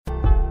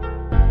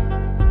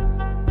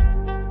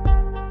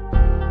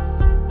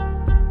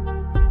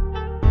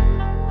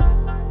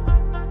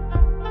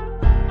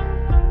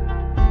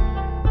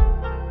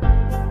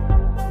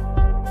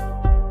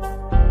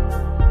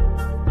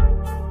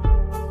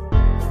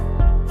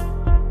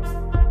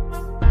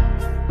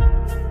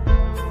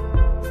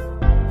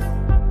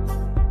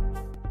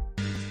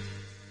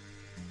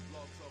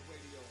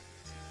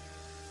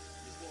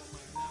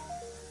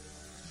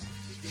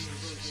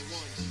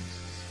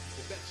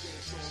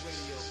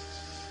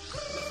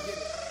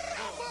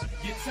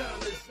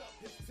time is up.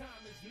 His time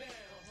is now.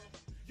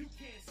 You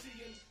can't see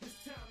him. His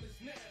time is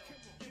now.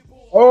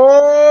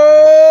 Oh,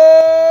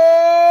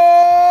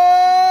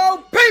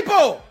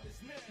 people!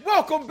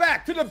 Welcome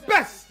back to the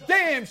best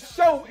damn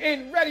show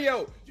in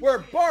radio, where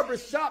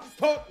barbershop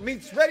talk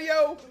meets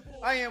radio.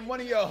 I am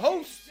one of your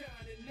hosts,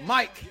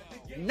 Mike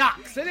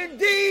Knox, and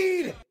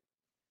indeed,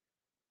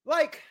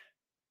 like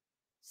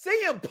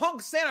CM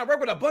Punk saying I work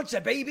with a bunch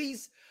of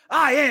babies,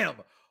 I am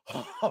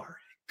hardcore.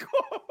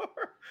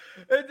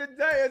 And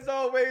today, as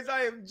always,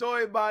 I am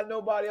joined by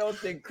nobody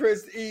else than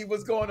Chris E.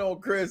 What's going on,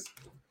 Chris?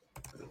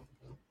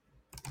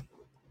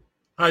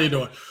 How you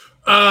doing?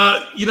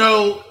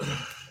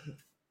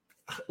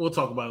 We'll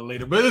talk about it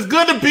later, but it's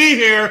good to be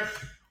here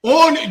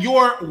on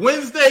your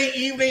Wednesday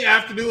evening,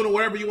 afternoon, or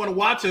wherever you want to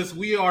watch us.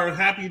 We are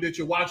happy that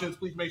you're watching us.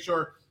 Please make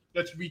sure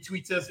that you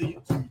retweet us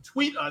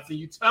and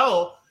you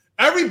tell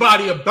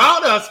everybody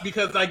about us,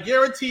 because I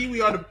guarantee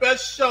we are the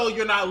best show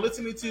you're not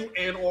listening to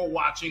and or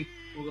watching.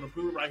 We're going to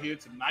prove it right here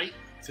tonight,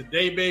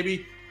 today,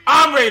 baby.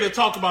 I'm ready to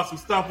talk about some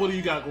stuff. What do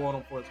you got going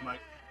on for us,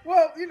 Mike?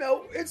 Well,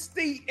 it's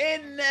the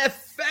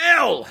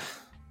NFL.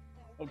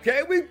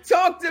 Okay, we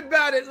talked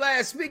about it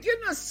last week in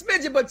a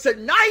smidgen, but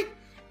tonight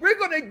we're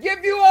going to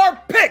give you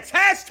our picks.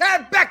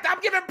 Hashtag back.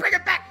 Bring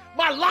it back.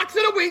 My locks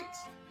of the week,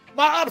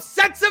 my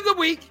upsets of the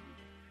week,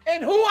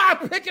 and who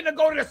I'm picking to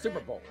go to the Super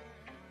Bowl.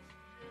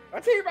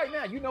 I'll tell you right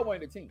now, you know one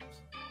of the teams.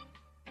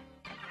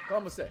 What I'm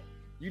going to say.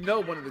 You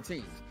know one of the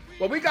teams.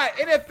 Well, we got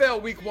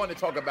NFL Week 1 to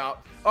talk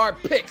about. Our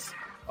picks,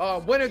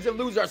 winners and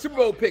losers, our Super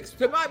Bowl picks.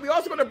 Tonight, we're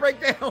also going to break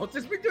down,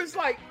 since we do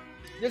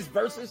this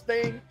Verzuz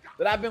thing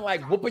that I've been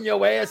like whooping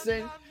your ass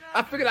in.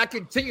 I figured I'd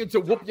continue to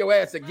whoop your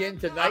ass again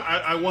tonight.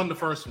 I won the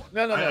first one.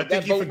 No. I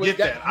think you forget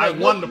that. I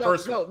won the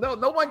first one. No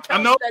one counts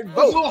I know that it's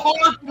vote. a little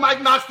hard for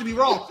Mike Knox to be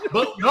wrong,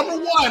 but number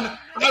one,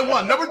 I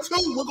won. Number two,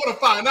 we're going to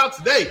find out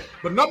today.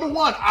 But number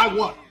one, I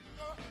won.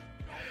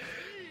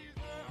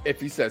 If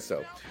he says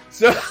so.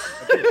 So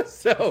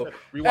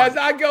as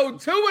I go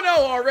 2-0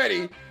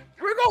 already,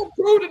 we're going to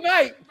prove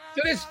tonight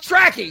to this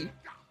Trekkie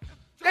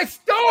that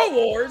Star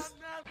Wars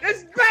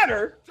is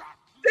better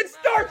than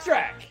Star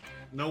Trek.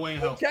 No way in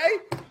hell. Okay?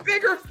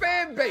 Bigger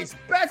fan base,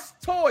 best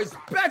toys,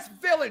 best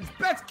villains,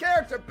 best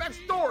character, best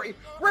story.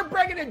 We're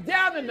breaking it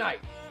down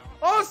tonight.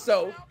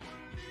 Also,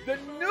 the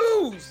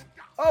news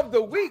of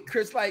the week,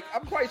 Chris,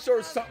 I'm quite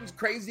sure something's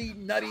crazy,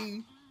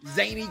 nutty,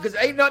 zany, because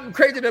ain't nothing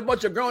crazy than a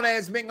bunch of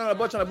grown-ass men on a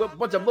bunch of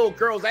little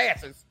girls'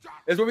 asses,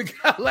 is what we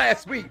got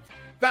last week.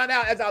 Found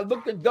out as I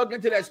looked and dug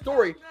into that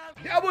story,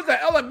 that was an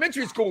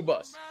elementary school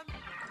bus.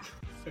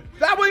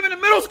 That wasn't even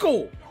a middle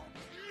school.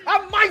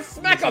 I might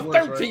smack a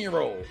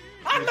 13-year-old. Right?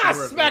 I'm not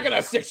smacking a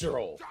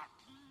 6-year-old.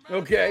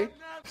 Okay?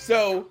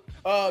 So,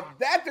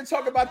 that to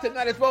talk about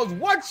tonight, as well as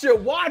what you're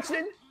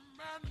watching.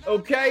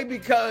 Okay?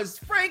 Because,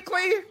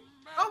 frankly,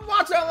 I'm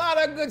watching a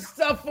lot of good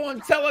stuff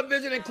on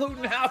television,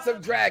 including House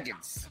of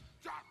Dragons.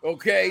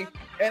 Okay?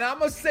 And I'm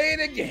going to say it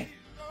again.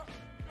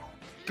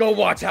 Go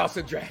watch House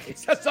of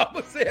Dragons. That's all I'm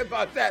going to say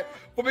about that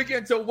before we get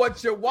into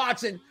what you're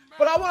watching.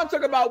 But I want to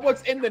talk about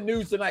what's in the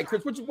news tonight.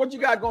 Chris, what you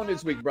got going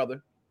this week,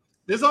 brother?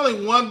 There's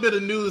only one bit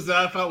of news that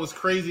I thought was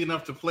crazy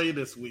enough to play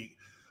this week.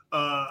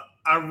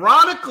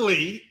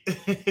 Ironically,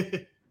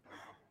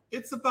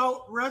 it's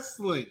about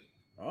wrestling.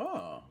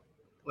 Oh.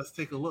 Let's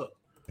take a look.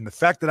 And the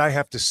fact that I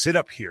have to sit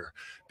up here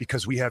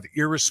because we have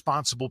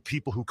irresponsible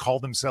people who call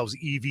themselves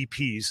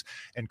EVPs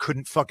and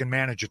couldn't fucking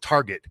manage a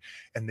target,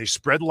 and they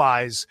spread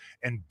lies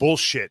and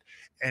bullshit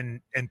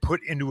and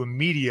put into a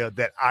media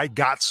that I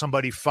got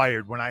somebody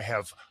fired when I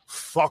have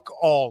fuck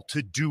all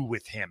to do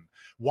with him,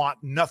 want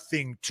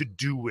nothing to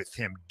do with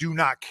him, do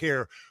not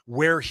care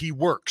where he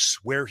works,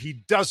 where he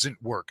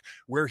doesn't work,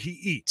 where he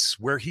eats,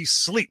 where he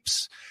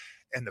sleeps.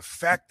 And the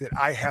fact that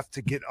I have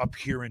to get up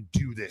here and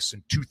do this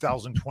in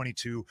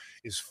 2022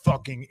 is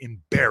fucking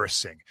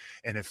embarrassing.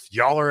 And if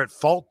y'all are at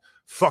fault,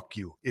 fuck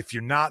you. If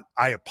you're not,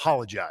 I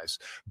apologize.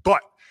 But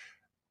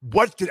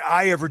what did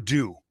I ever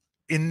do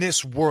in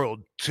this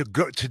world to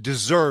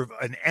deserve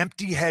an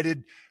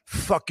empty-headed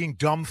fucking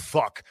dumb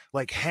fuck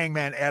like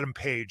Hangman Adam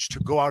Page to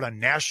go out on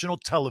national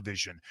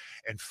television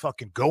and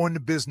fucking go into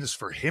business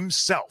for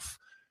himself?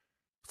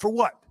 For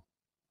what?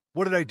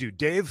 What did I do?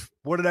 Dave,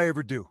 what did I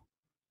ever do?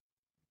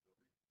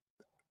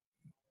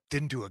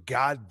 Didn't do a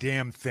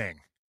goddamn thing.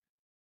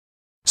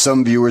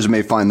 Some viewers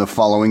may find the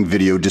following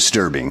video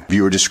disturbing.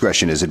 Viewer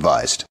discretion is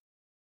advised.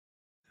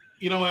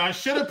 I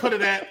should have put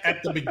it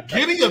at the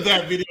beginning of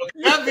that video.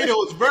 That video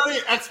was very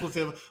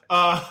explicit,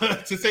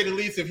 to say the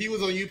least. If he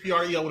was on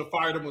UPR, I would have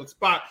fired him on the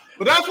spot.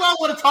 But that's what I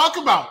want to talk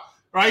about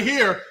right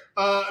here,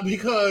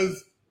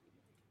 because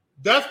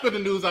that's been the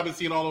news I've been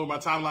seeing all over my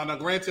timeline. Now,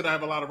 granted, I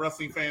have a lot of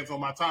wrestling fans on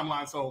my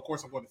timeline, so of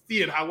course I'm going to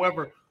see it.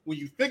 However, when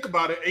you think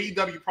about it,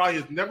 AEW probably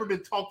has never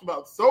been talked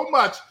about so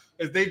much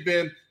as they've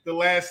been the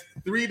last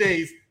 3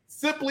 days,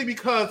 simply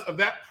because of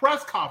that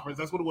press conference.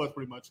 That's what it was,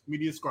 pretty much,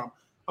 media scrum.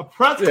 A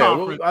press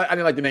conference. Well, I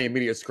didn't like the name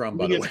media scrum,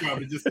 by the way.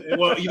 Scrum,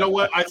 well, you know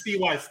what? I see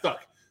why it's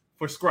stuck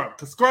for scrum,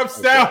 because scrum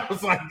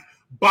sounds like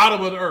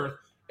bottom of the earth.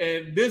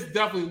 And this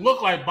definitely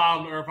looked like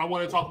bottom earth. I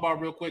want to talk about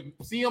it real quick.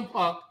 CM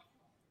Punk,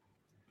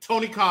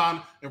 Tony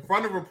Khan, in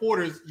front of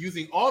reporters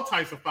using all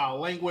types of foul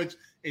language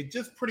and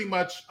just pretty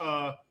much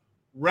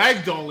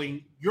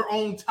ragdolling your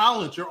own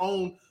talent, your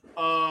own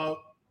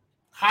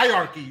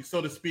hierarchy,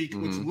 so to speak,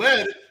 which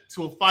led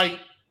to a fight,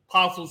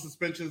 possible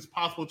suspensions,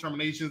 possible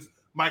terminations.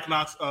 Mike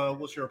Knox,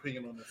 what's your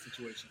opinion on this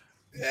situation?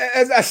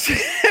 As I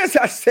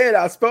said,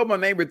 I spelled my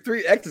name with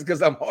 3 X's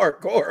because I'm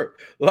hardcore.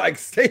 Like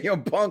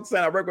CM Punk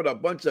said, I work with a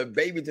bunch of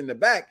babies in the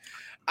back.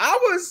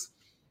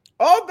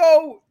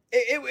 Although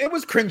it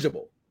was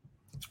cringeable,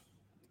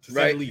 to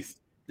say the least.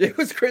 It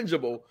was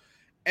cringeable.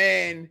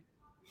 And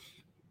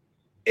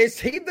is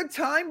he the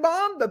time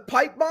bomb, the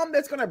pipe bomb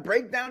that's going to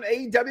break down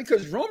AEW?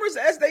 Because rumors,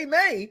 as they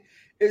may,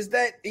 is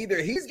that either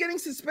he's getting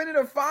suspended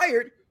or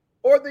fired,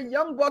 or the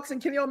Young Bucks and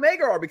Kenny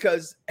Omega are,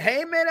 because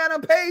Heyman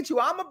Adam Page,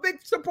 who I'm a big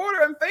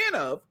supporter and fan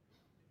of,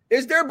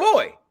 is their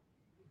boy.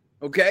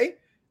 Okay?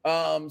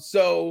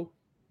 So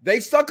they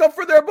stuck up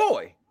for their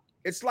boy.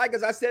 It's like,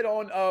 as I said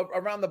on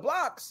Around the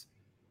Blocks,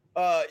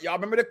 y'all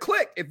remember the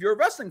Click. If you're a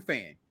wrestling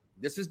fan,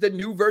 this is the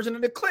new version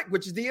of the Click,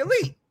 which is the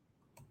Elite.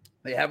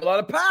 They have a lot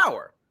of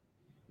power.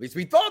 At least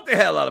we thought they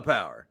had a lot of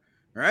power,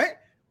 right?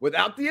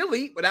 Without the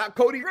Elite, without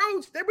Cody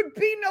Rhodes, there would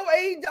be no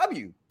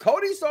AEW.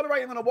 Cody saw the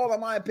writing on the wall,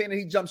 in my opinion.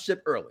 He jumped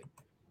ship early,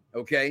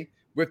 okay?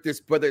 With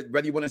this, whether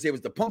you want to say it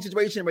was the Punk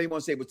situation, whether you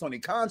want to say it was Tony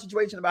Khan's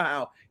situation about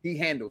how he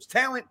handles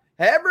talent,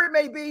 however it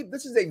may be,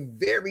 this is a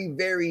very,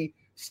 very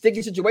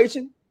sticky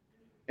situation.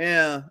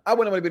 And I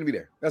wouldn't want to be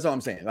there. That's all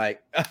I'm saying.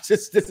 Like,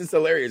 this is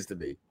hilarious to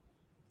me.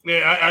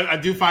 Yeah, I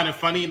do find it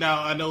funny.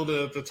 Now, I know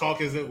the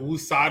talk is that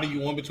whose side are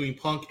you on between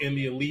Punk and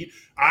the Elite?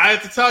 I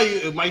have to tell you,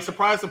 it might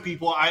surprise some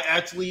people. I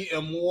actually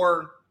am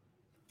more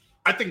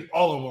 – I think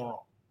all of them are wrong.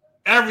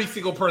 Every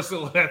single person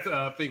on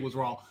that thing was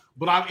wrong.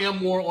 But I am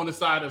more on the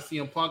side of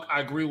CM Punk. I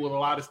agree with a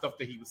lot of stuff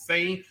that he was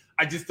saying.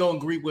 I just don't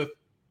agree with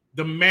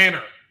the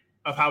manner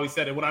of how he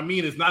said it. What I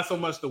mean is not so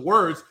much the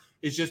words.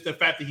 It's just the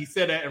fact that he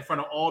said that in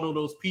front of all of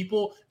those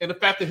people, and the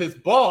fact that his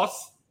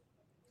boss –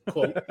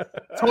 quote,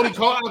 Tony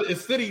Khan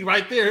is sitting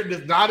right there,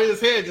 just nodding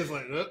his head, just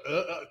like,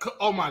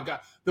 oh my God.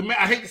 The man,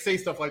 I hate to say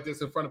stuff like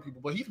this in front of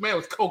people, but his man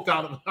was coked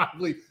out. I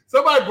believe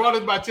somebody brought it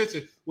to my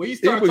attention when he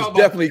started talking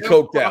definitely about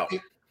coked out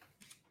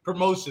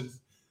promotions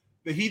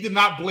that he did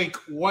not blink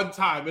one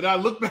time. And I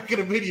look back at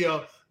the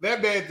video,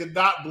 that man did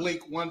not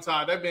blink one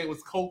time. That man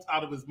was coked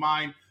out of his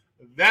mind.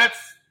 That's,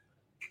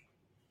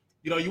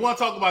 you want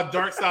to talk about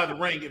dark side of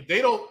the ring. If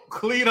they don't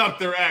clean up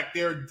their act,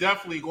 they're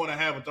definitely going to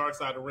have a dark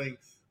side of the ring.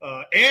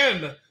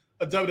 And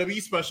a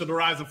WWE special, The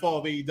Rise and Fall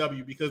of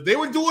AEW, because they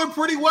were doing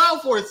pretty well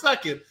for a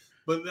second.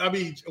 But, I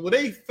mean, when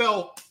they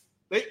fell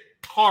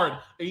hard,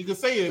 and you can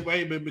say it may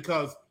have been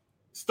because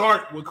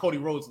start with Cody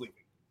Rhodes leaving.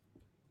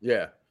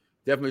 Yeah,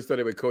 definitely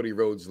started with Cody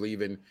Rhodes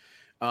leaving.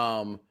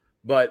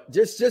 But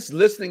just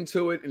listening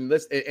to it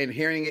and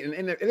hearing it,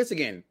 and this,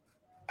 again,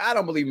 I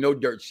don't believe no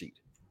dirt sheet.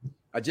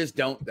 I just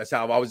don't. That's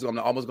how I'm almost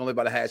going to live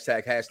by the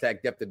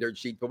hashtag depth of dirt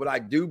sheet. But what I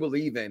do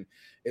believe in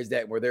is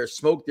that where there's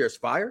smoke, there's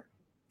fire.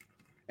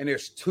 And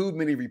there's too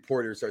many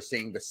reporters are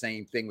saying the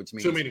same thing, which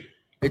means too many.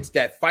 It's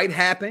that fight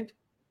happened.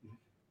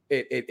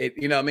 It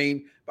you know what I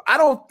mean? But I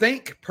don't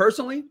think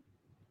personally,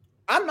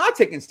 I'm not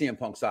taking CM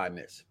Punk's side in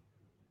this.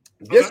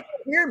 This right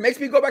here makes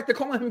me go back to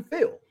calling him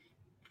Phil.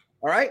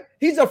 All right?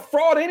 He's a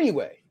fraud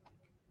anyway.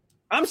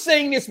 I'm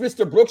saying this,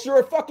 Mr. Brooks,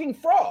 you're a fucking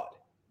fraud.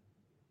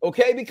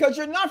 Okay? Because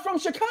you're not from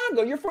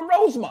Chicago. You're from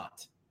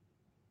Rosemont.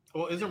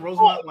 Well, isn't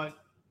Rosemont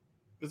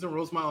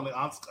on the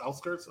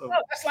outskirts of? No,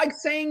 that's like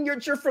saying you're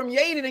from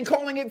Yaden and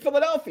calling it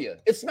Philadelphia.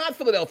 It's not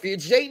Philadelphia.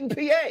 It's Yaden,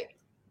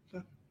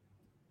 PA.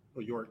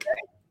 Or York. Okay.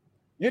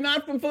 You're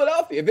not from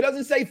Philadelphia. If it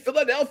doesn't say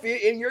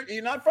Philadelphia, and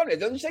you're not from it. It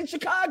doesn't say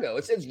Chicago.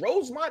 It says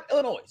Rosemont,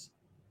 Illinois.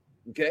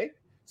 Okay?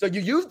 So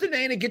you use the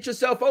name to get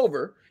yourself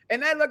over.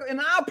 And I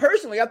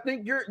personally, I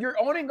think you're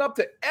owning up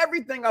to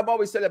everything I've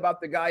always said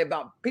about the guy,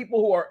 about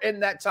people who are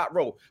in that top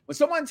role. When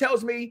someone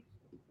tells me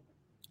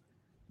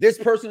this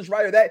person's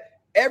right or that,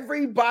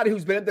 everybody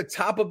who's been at the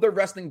top of the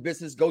wrestling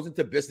business goes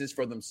into business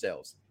for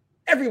themselves.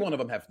 Every one of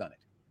them have done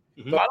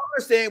it. Mm-hmm. So I don't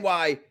understand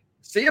why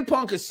CM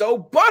Punk is so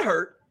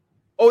butthurt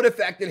over the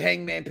fact that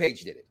Hangman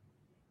Page did it.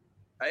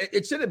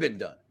 It should have been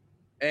done.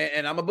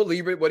 And I'm a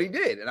believer in what he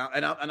did.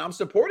 And I'm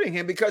supporting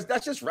him because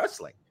that's just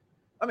wrestling.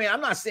 I mean,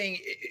 I'm not saying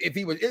he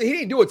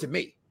didn't do it to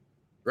me,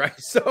 right?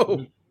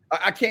 So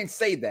I can't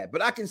say that.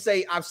 But I can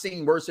say I've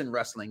seen worse in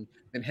wrestling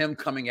than him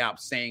coming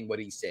out saying what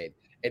he said.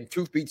 And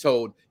truth be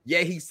told, yeah,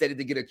 he said it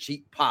to get a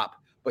cheap pop,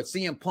 but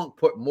CM Punk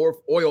put more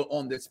oil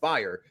on this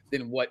fire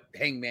than what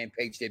Hangman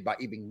Page did by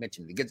even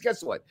mentioning it. Because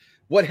guess what?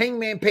 What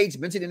Hangman Page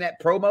mentioned in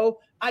that promo,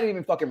 I didn't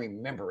even fucking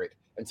remember it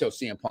until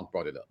CM Punk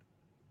brought it up.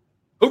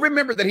 Who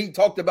remembered that he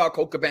talked about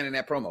Colt Cabana in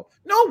that promo?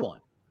 No one.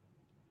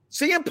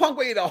 CM Punk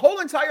waited a whole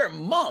entire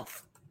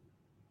month,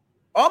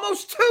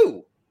 almost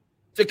 2,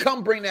 to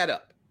come bring that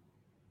up.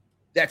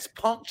 That's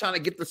Punk trying to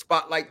get the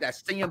spotlight.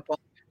 That's CM Punk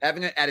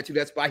having an attitude.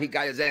 That's why he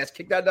got his ass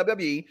kicked out of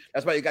WWE.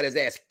 That's why he got his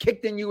ass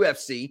kicked in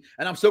UFC.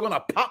 And I'm still going to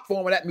pop for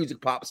him when that music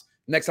pops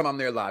Next time I'm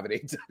there live at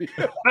 8.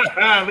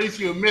 At least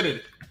you admitted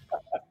it.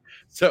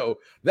 So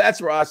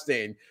that's where I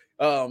stand.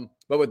 But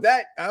with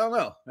that, I don't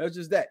know. That's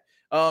just that.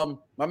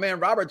 My man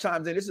Robert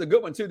chimes in. This is a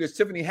good one too. This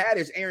Tiffany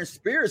Haddish, Aaron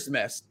Spears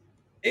mess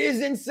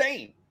is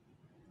insane.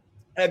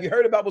 Have you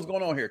heard about what's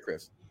going on here,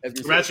 Chris?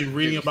 I'm actually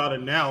reading about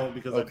it now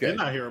because I did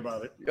not hear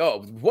about it.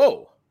 Oh,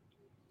 whoa.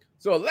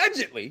 So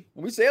allegedly,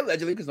 when we say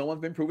allegedly, because no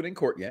one's been proven in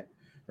court yet,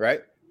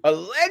 right?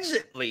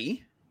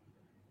 Allegedly,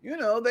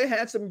 they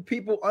had some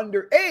people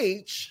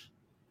underage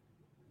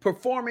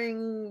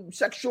performing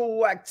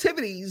sexual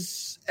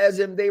activities as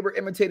if they were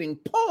imitating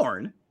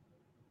porn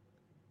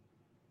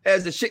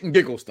as the shit and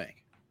giggles thing,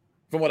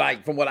 from what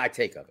I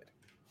take of it.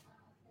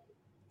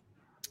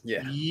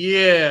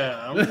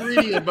 Yeah, I'm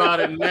reading about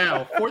it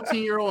now.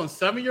 14-year-old and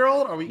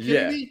 7-year-old? Are we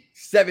kidding me?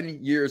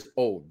 7 years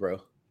old,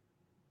 bro.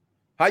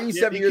 How you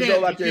 7 years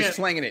old out there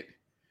slanging it?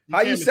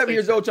 How you 7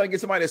 years old trying to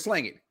get somebody to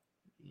slang it?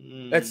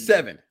 That's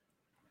 7.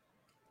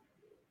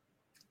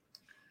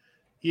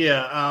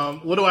 Yeah.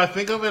 What do I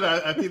think of it?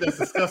 I think that's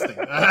disgusting.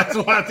 That's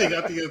what I think.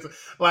 I think it's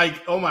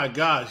like, oh my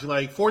gosh,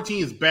 like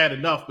 14 is bad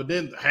enough, but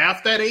then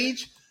half that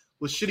age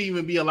shouldn't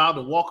even be allowed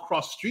to walk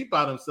across the street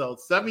by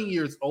themselves. 7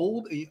 years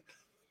old.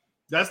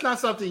 That's not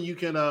something you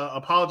can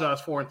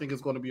apologize for and think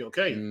is going to be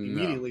okay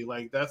immediately.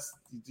 Like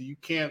you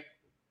can't.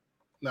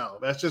 No,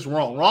 that's just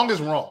wrong. Wrong is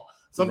wrong.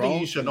 Something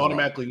you should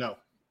automatically know.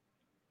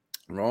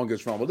 Wrong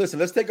is wrong. Well, listen,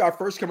 let's take our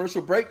first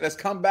commercial break. Let's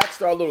come back,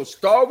 start a little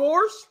Star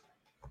Wars,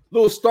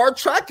 little Star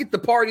Trek, get the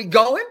party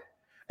going,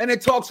 and then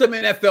talk some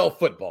NFL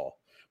football.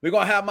 We're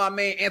going to have my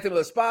man Anthony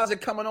Lespaza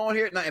coming on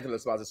here. Not Anthony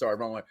Lespaza, sorry,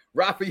 wrong one.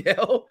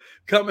 Raphael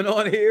coming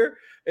on here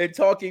and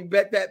talking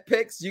Bet That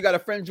Picks. You got a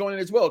friend joining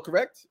as well,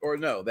 correct? Or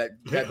no?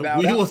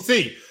 We will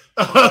see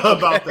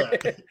about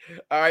that.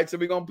 All right, so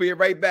we're going to be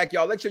right back,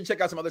 y'all. Let's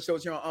check out some other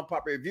shows here on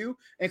Unpopular Review,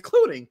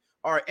 including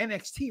our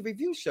NXT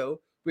review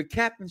show with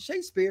Captain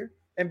Shakespeare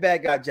and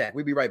Bad Guy Jack.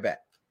 We'll be right back.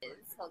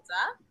 Hold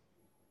up.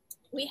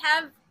 We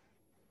have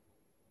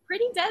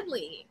Pretty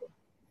Deadly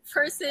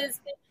versus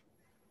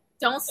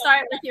Don't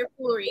Start With Your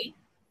Foolery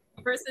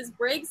versus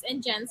Briggs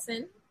and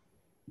Jensen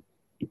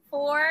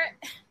for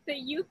the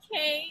UK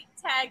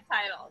tag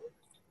title.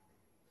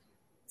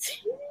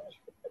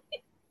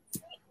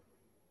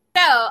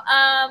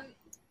 So,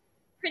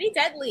 Pretty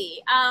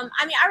Deadly. I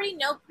already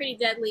know Pretty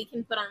Deadly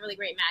can put on really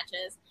great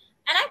matches.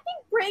 And I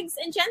think Briggs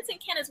and Jensen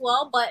can as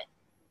well, but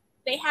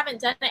they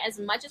haven't done it as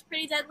much as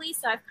Pretty Deadly,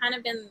 so I've kind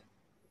of been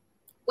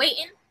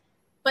waiting.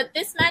 But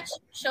this match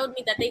showed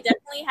me that they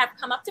definitely have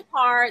come up to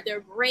par.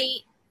 They're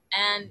great.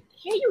 And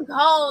here you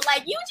go.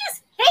 Like, you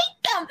just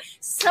hate them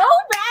so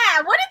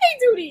bad. What did they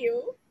do to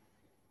you?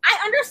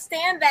 I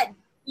understand that,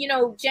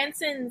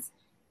 Jensen's,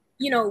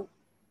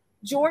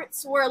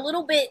 jorts were a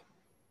little bit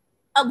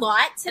a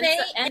lot today.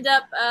 End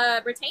up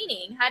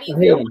retaining. How do you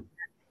feel?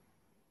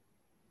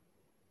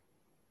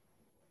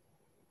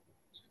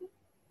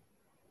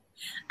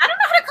 I don't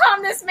know how to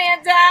calm this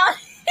man down.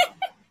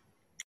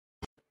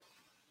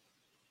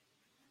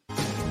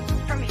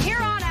 From here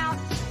on out,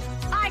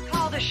 I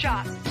call the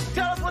shot.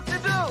 Tell us what to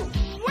do.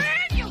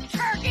 Win, you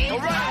turkey! All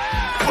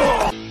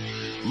right.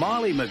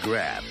 Molly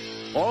McGrath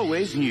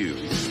always knew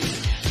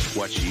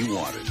what she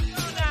wanted.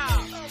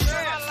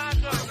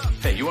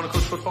 Hey, you want to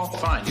coach football?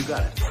 Fine, you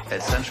got it.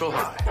 At Central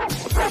High.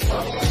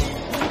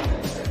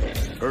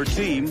 Her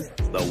team,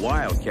 the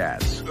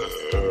Wildcats.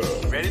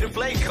 Ready to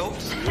play, coach?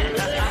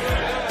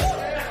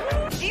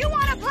 Do you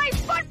want to play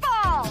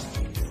football?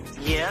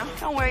 Yeah.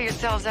 Don't wear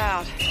yourselves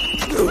out.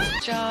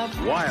 Job.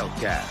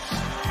 Wildcats.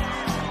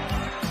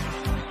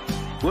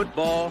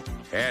 Football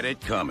had it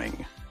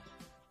coming.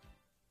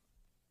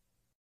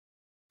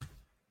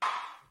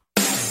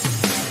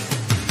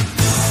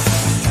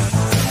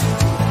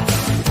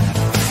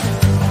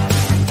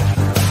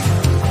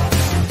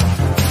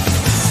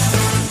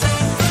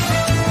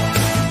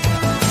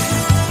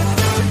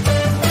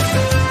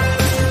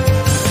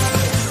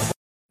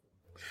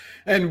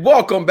 And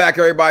welcome back,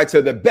 everybody,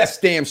 to the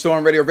best damn show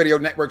on radio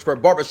networks for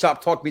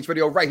Barbershop Talk Beats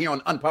Radio right here on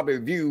Unpopular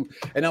Review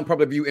and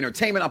Unpopular Review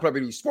Entertainment, Unpopular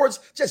Review Sports.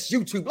 Just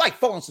YouTube, like,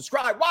 follow, and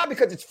subscribe. Why?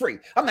 Because it's free.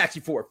 I'm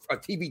actually for a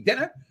TV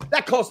dinner.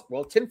 That costs,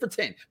 10 for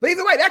 10. But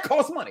either way, that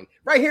costs money.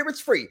 Right here,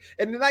 it's free.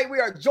 And tonight we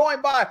are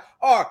joined by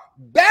our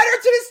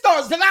batter to the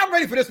stars. And I'm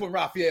ready for this one,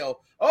 Raphael.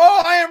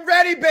 Oh, I am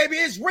ready, baby.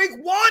 It's week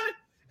 1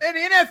 in the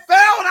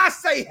NFL. And I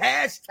say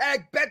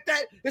hashtag bet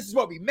that. This is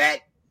what we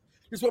met.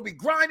 This is what we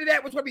grinded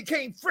at. This is what we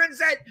became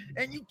friends at.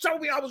 And you told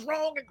me I was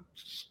wrong. And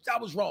I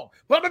was wrong.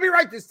 But I'm going to be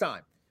right this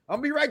time.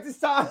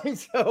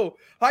 So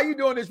how you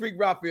doing this week,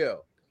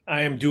 Raphael?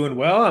 I am doing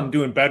well. I'm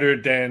doing better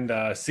than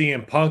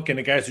CM Punk and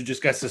the guys who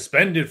just got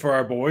suspended for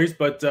our boys.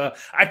 But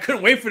I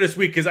couldn't wait for this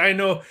week because I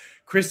know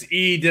Chris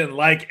E. didn't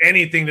like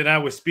anything that I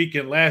was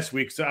speaking last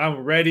week. So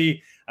I'm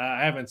ready.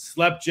 I haven't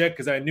slept yet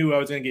because I knew I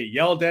was going to get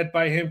yelled at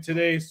by him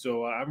today.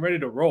 So I'm ready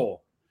to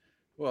roll.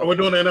 Well, we're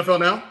doing the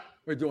NFL now?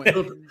 We're doing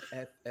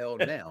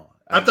NFL now.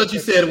 I thought you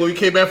said when we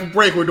came back from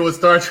break, we're doing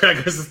Star Trek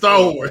versus Star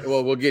Wars.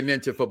 Well, we're getting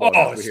into football.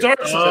 Oh, Star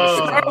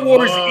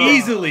Wars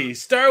easily.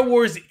 Star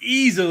Wars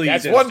easily.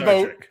 That's one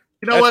vote. Trek.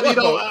 You know what?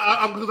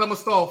 Because I'm a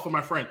stall for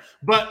my friend.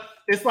 But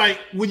it's like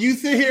when you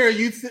sit here and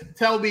you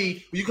tell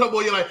me, when you come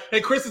on, you're like, hey,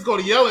 Chris is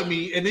going to yell at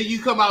me. And then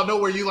you come out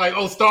nowhere, you're like,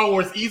 oh, Star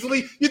Wars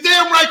easily. You're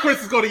damn right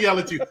Chris is going to yell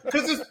at you.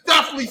 Because it's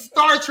definitely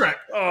Star Trek.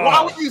 Oh.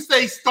 Why would you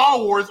say Star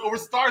Wars over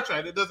Star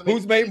Trek? It doesn't.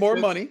 Who's made more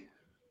money?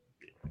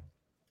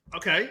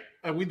 Okay.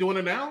 Are we doing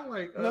it now?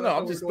 Like, no.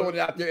 I'm just throwing it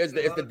out there as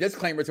the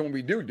disclaimer to when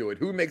we do it.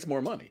 Who makes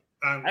more money?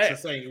 I'm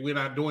just saying we're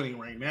not doing it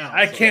right now.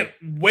 I can't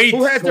wait to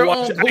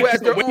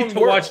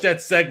watch that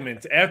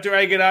segment. After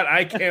I get out,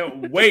 I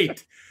can't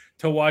wait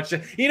to watch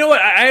it. You know what?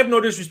 I have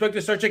no disrespect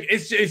to Star Trek.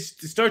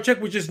 It's Star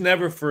Trek was just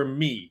never for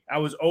me. I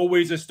was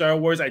always a Star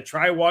Wars. I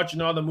tried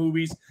watching all the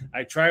movies.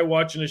 I tried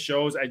watching the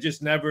shows. I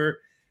just never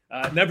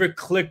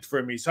clicked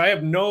for me. So I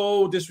have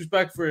no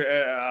disrespect for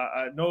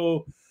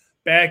no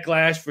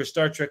backlash for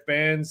Star Trek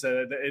fans.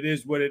 It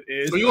is what it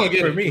is. So you want to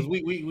get it, me?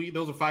 We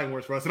those are fighting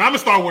words for us, and I'm a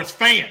Star Wars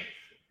fan.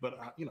 But,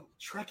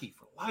 Trekkie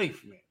for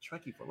life, man.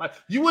 Trekkie for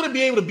life. You wouldn't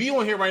be able to be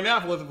on here right now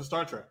if it wasn't for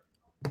Star Trek.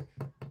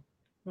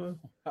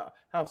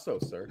 How so,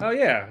 sir? Oh,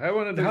 yeah. I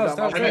wanted to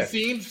have you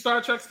seen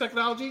Star Trek's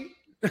technology?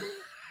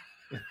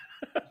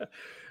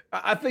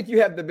 I think you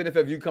have the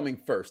benefit of you coming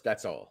first.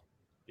 That's all.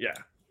 Yeah.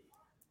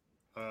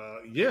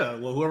 Yeah.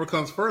 Well, whoever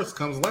comes first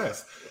comes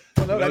last.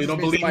 Well, you don't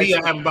believe me?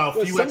 I have about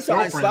a few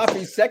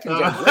ex-girlfriends.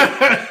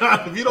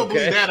 If you don't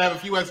believe that, I have a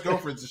few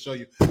ex-girlfriends to show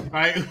you. All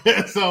right.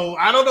 So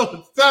I don't know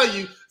what to tell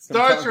you.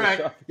 Star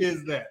Trek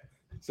is that.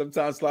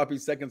 Sometimes sloppy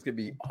seconds can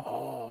be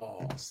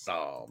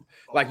awesome.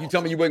 Like you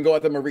tell me you wouldn't go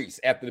after Maurice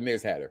after the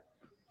Miz had her.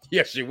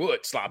 Yes, you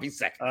would. Sloppy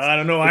seconds. I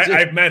don't know.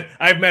 I've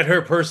met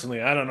her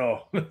personally. I don't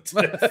know.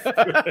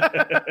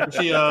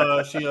 she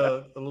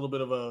a little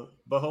bit of a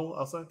butthole,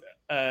 I'll say.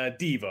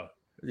 Diva.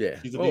 Yeah.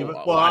 She's a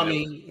diva. Well, I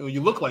mean, when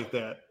you look like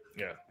that.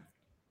 Yeah.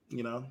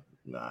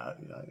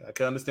 I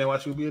can understand why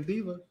she would be a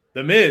diva.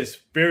 The Miz,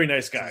 very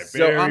nice guy.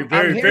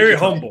 Very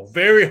humble.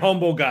 Very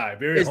humble guy.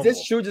 Is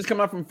this true just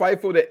coming out from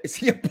Fightful that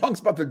CM Punk's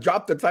about to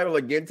drop the title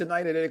again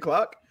tonight at 8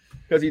 o'clock?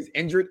 Because he's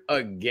injured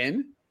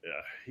again? Yeah,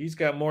 he's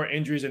got more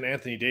injuries than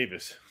Anthony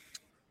Davis.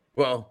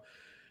 Well,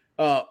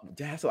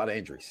 that's a lot of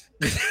injuries.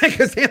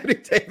 Because Anthony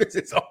Davis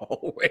is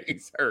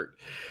always hurt.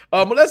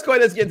 But let's go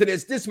ahead and get into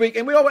this week.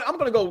 And I'm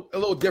going to go a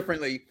little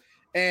differently.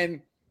 And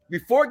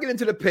before I get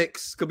into the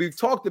picks, because we've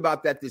talked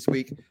about that this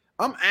week,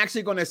 I'm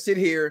actually going to sit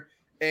here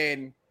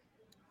and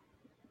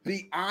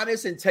be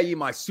honest and tell you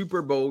my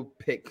Super Bowl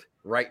pick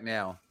right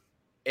now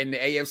in the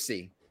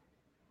AFC.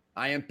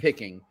 I am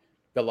picking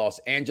the Los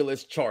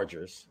Angeles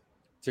Chargers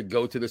to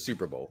go to the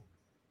Super Bowl.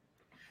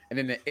 And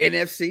in the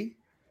NFC,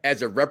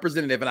 as a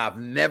representative, and I've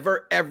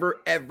never,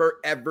 ever, ever,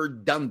 ever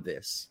done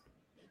this.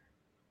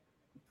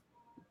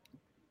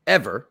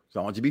 Ever. So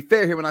I want you to be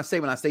fair here when I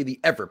say the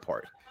ever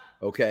part.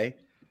 Okay?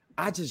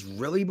 I just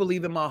really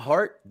believe in my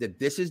heart that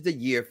this is the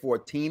year for a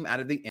team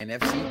out of the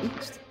NFC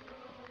East.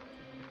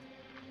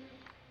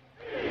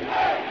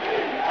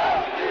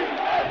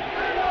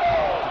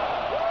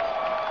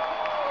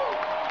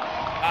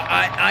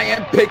 I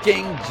am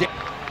picking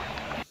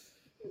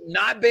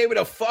not be able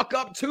to fuck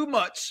up too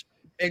much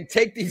and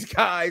take these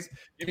guys.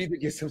 You need to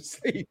get some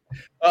sleep.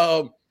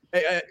 And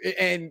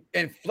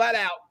flat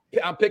out,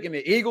 I'm picking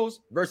the Eagles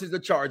versus the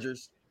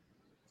Chargers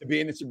to be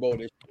in the Super Bowl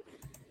this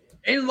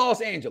year. In Los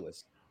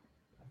Angeles.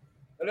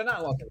 But they're not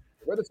in Los Angeles.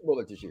 Where the Super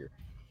Bowl this year?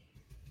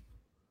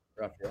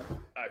 I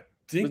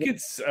think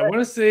I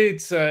want to say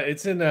it's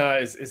in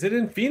is it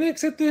in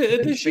Phoenix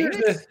this year?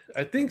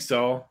 I think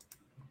so.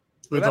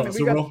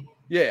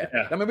 Yeah.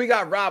 I mean, we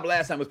got robbed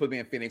last time. It was supposed to be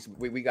in Phoenix.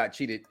 We got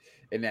cheated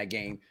in that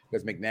game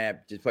because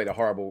McNabb just played a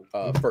horrible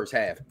first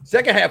half.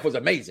 Second half was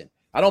amazing.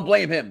 I don't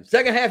blame him.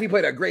 Second half, he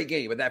played a great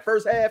game. But that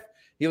first half,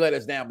 he let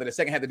us down. But the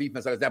second half, the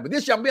defense let us down. But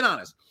this year, I'm being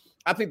honest.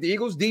 I think the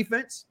Eagles'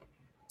 defense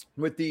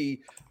with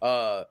the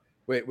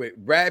with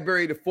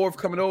Bradbury the fourth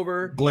coming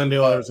over,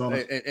 Glendale,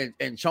 Arizona,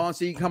 and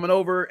Chauncey coming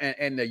over,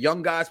 and the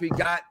young guys we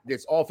got,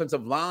 this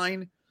offensive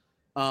line.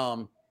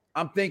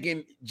 I'm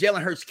thinking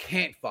Jalen Hurts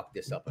can't fuck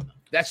this up enough.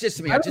 That's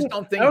just me. I just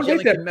don't think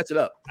Jalen can mess it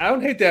up. I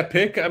don't hate that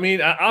pick. I mean,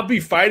 I'll be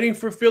fighting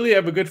for Philly. I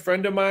have a good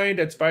friend of mine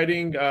that's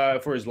fighting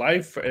for his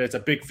life. It's a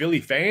big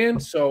Philly fan.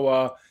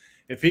 So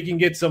if he can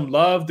get some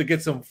love to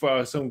get some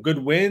good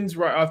wins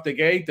right off the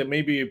gate, that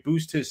maybe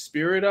boost his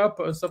spirit up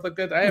and stuff like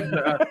that.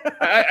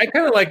 I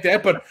kind of like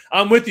that, but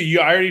I'm with you.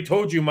 I already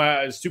told you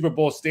my Super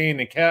Bowl staying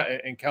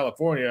in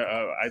California.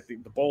 I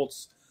think the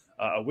Bolts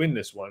win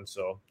this one.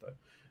 So.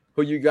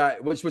 Who you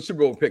got? What's Super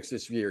Bowl picks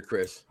this year,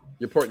 Chris?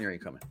 Your partner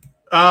ain't coming.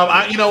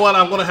 You know what?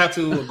 I'm going to have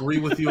to agree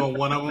with you on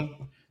one of them.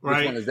 Right?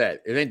 Which one is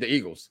that? It ain't the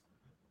Eagles.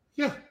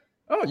 Yeah.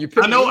 Oh, you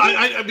picked. I know.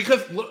 I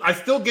because look, I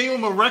still gave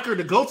them a record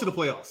to go to the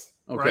playoffs.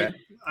 Okay. Right.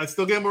 I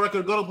still gave them a record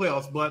to go to the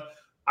playoffs, but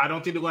I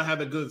don't think they're going to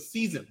have a good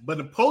season. But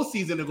in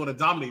postseason, they're going to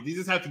dominate. They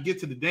just have to get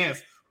to the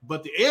dance.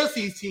 But the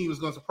AFC's team is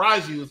going to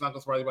surprise you. It's not going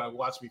to surprise anybody who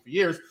watched me for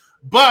years.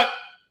 But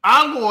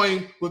I'm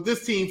going with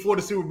this team for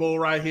the Super Bowl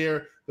right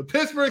here. The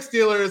Pittsburgh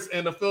Steelers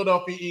and the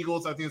Philadelphia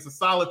Eagles. I think it's a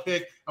solid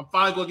pick. I'm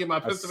finally going to get my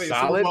Pennsylvania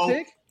Super Bowl.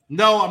 Pick?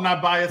 No, I'm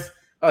not biased.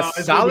 A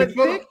solid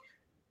pick?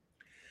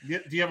 Do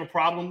you have a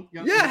problem?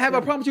 Yeah, I have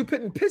a problem with you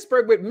putting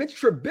Pittsburgh with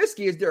Mitch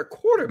Trubisky as their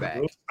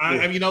quarterback.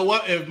 You know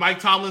what? If Mike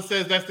Tomlin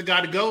says that's the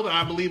guy to go, then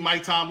I believe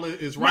Mike Tomlin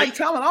is right. Mike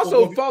Tomlin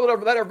also followed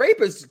over that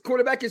rapist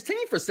quarterback his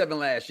team for 7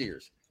 last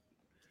years.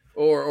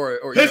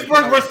 Or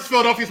Pittsburgh versus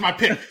Philadelphia is my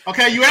pick.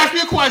 Okay, you asked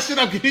me a question,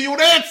 I'm giving you an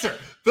answer.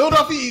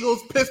 Philadelphia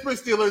Eagles, Pittsburgh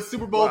Steelers,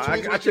 Super Bowl.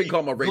 I shouldn't call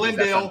him a rapist.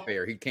 That's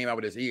unfair. He came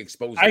out with he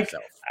exposed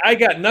himself. I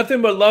got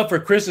nothing but love for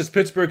Chris's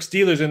Pittsburgh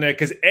Steelers in there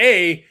because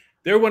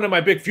they're one of my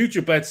big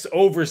future bets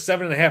over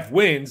 7.5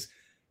 wins.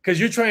 Because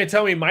you're trying to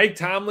tell me Mike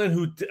Tomlin,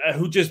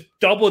 who just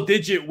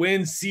double-digit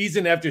wins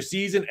season after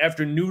season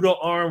after noodle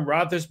arm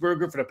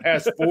Roethlisberger for the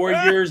past 4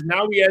 years.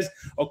 Now he has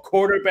a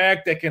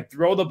quarterback that can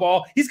throw the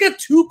ball. He's got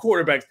 2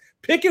 quarterbacks.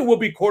 Pickett will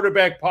be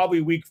quarterback probably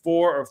week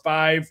 4 or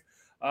 5.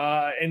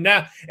 And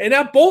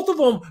now both of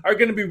them are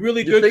going to be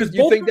really good.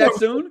 You think that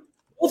soon?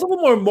 Both of them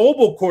are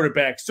mobile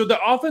quarterbacks. So the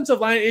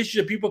offensive line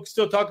issue that people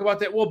still talk about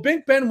that. Well,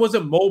 Big Ben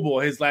wasn't mobile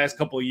his last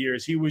couple of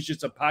years. He was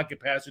just a pocket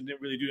passer,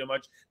 didn't really do that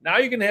much. Now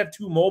you're going to have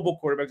 2 mobile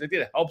quarterbacks. I think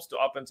it helps the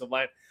offensive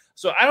line.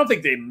 So I don't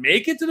think they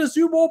make it to the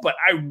Super Bowl, but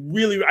I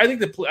think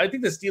the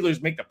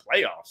Steelers make the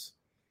playoffs.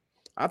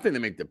 I think they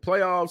make the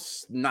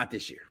playoffs, not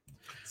this year.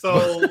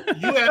 So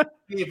you asked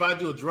me if I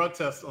do a drug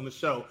test on the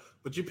show,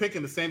 but you're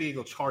picking the San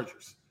Diego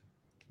Chargers.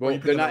 Well,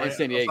 they're not in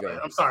San Diego.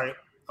 I'm sorry.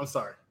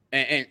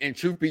 And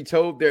truth be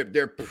told,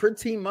 they're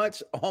pretty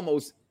much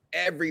almost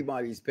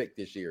everybody's pick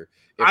this year.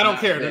 I don't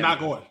care. They're not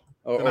going.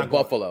 Or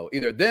Buffalo.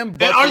 Either them,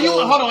 Buffalo. Are you?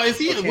 Hold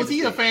on. Was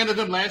he a fan of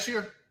them last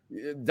year?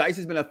 Dice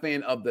has been a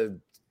fan of the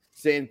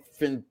San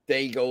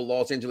Diego,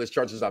 Los Angeles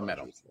Chargers. I met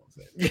him.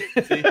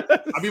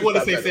 I've been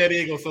wanting to say San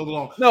Diego so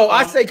long. No,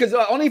 I say because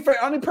only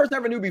person I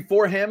ever knew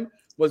before him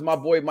was my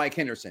boy Mike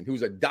Henderson,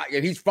 who's and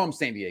he's from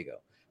San Diego.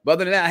 But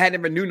other than that, I had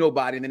never knew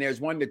nobody. And then there's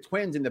one of the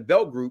twins in the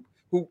Bell group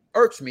who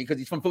irks me because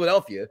he's from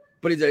Philadelphia,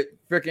 but he's a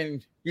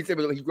freaking, he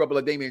grew up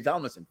a Damian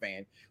Tomlinson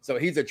fan, so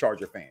he's a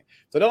Charger fan.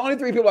 So the only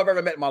 3 people I've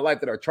ever met in my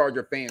life that are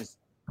Charger fans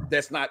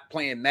that's not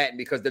playing Madden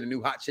because they're the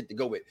new hot shit to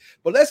go with.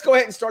 But let's go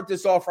ahead and start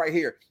this off right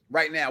here,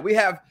 right now. We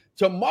have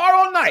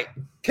tomorrow night,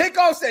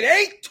 kickoffs at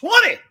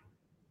 8:20.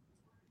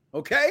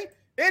 Okay?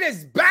 It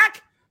is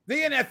back. The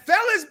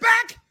NFL is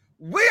back.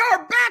 We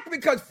are back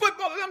because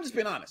football, I'm just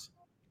being honest.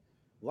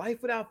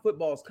 Life without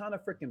football is kind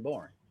of freaking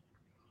boring.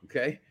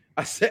 Okay?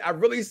 I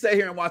really sat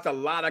here and watched a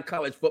lot of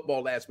college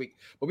football last week.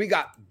 But we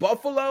got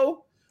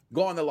Buffalo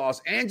going to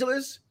Los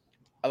Angeles.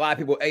 A lot of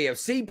people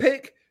AFC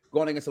pick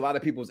going against a lot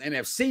of people's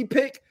NFC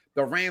pick.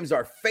 The Rams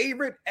are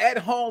favorite at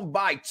home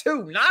by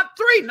 2, not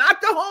 3, not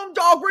the home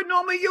dog we're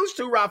normally used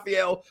to,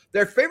 Raphael.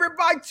 They're favored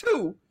by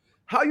 2.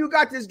 How you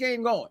got this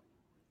game going?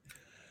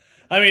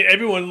 I mean,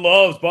 everyone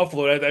loves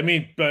Buffalo. I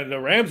mean, but the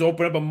Rams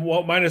open up a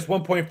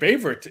 -1 point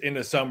favorite in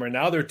the summer.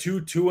 Now they're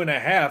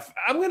 2.5.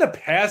 I'm going to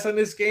pass on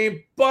this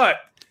game, but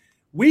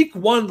week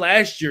 1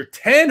 last year,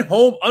 10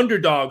 home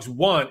underdogs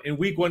won in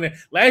week 1.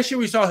 Last year,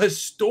 we saw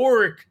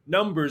historic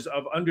numbers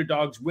of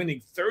underdogs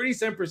winning.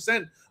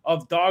 37%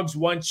 of dogs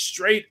won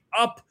straight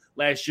up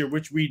last year,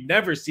 which we'd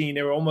never seen.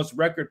 They were almost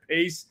record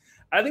pace.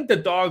 I think the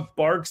dog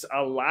barks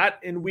a lot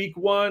in week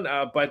 1,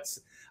 but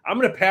I'm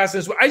going to pass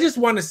this. I just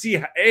want to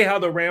see, how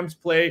the Rams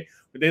play.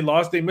 They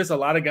lost. They missed a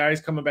lot of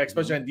guys coming back,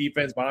 especially on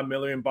defense. Von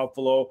Miller in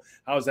Buffalo.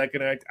 How's that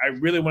going to act? I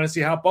really want to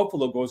see how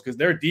Buffalo goes because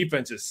their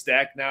defense is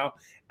stacked now.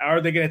 Are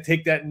they going to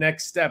take that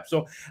next step?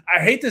 So I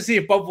hate to see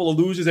if Buffalo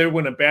loses,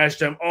 everyone to bash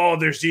them. Oh,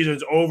 their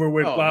season's over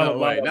with, blah,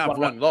 blah. Not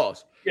one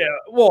loss. Yeah,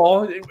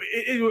 well,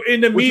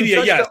 in the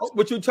media, yes.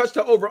 Would you touch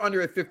the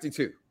over-under at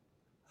 52?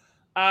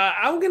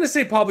 I'm going to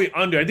say probably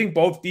under. I think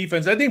both teams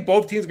are going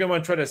to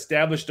want to try to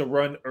establish the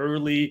run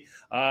early.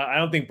 I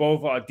don't think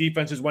both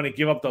defenses want to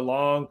give up the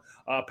long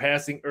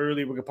passing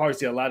early. We could probably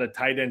see a lot of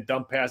tight end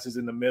dump passes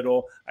in the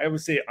middle. I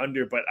would say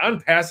under, but I'm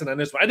passing on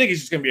this one. I think it's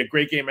just going to be a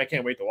great game. I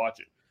can't wait to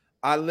watch it.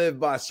 I live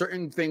by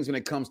certain things when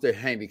it comes to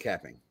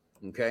handicapping,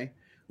 okay?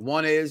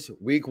 One is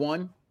week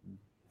 1,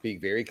 be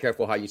very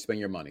careful how you spend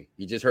your money.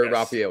 You just heard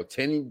Raphael,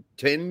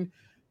 10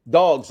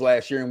 dogs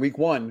last year in week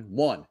 1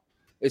 won.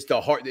 It's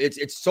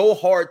so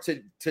hard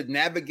to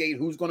navigate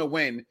who's going to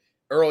win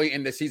early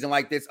in the season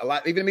like this. A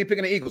lot, even me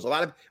picking the Eagles, a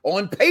lot of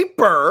on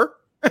paper,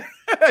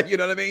 you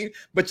know what I mean?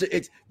 But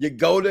you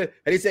go to, and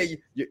they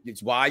say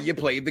it's why you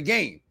play the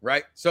game,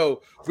 right?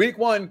 So week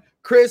 1,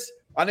 Chris,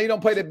 I know you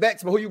don't play the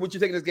bets, but would you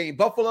take in this game,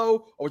 Buffalo,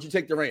 or would you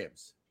take the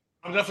Rams?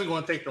 I'm definitely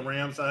going to take the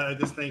Rams. I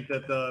just think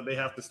that they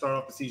have to start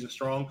off the season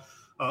strong,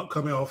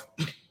 coming off,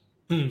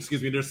 their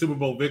Super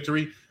Bowl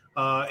victory.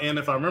 And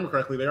if I remember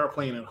correctly, they are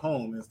playing at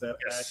home. Is that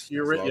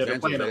accurate? Yeah, they're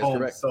playing at home.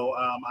 Correct. So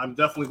I'm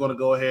definitely going to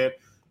go ahead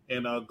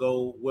and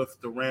go with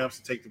the Rams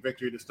to take the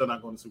victory. They're still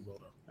not going to Super Bowl,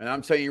 though. And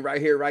I'm telling you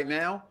right here, right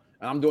now,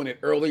 and I'm doing it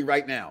early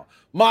right now.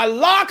 My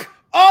lock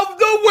of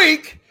the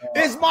week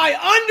is my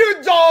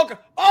underdog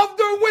of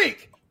the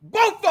week.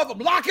 Both of them.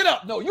 Lock it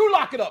up. No, you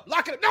lock it up.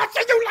 Lock it up. No, I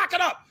said you lock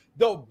it up.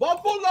 The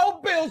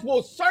Buffalo Bills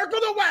will circle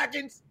the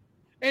wagons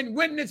and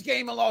win this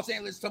game in Los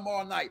Angeles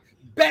tomorrow night.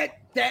 Bet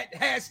that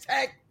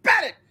hashtag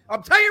bet it.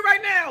 I'm telling you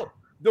right now,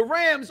 the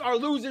Rams are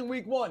losing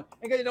week 1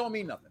 and they don't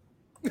mean nothing.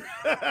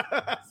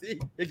 See,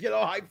 you get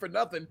all hyped for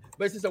nothing,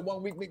 but it's just a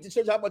 1 week meet. It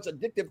shows how much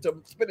addictive to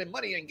spending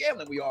money and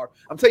gambling we are.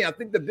 I'm telling you, I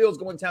think the Bills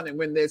go in town and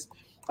win this.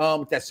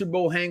 That Super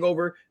Bowl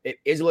hangover, it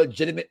is a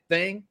legitimate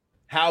thing.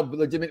 How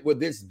legitimate would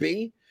this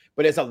be?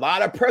 But it's a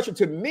lot of pressure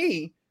to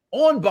me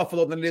on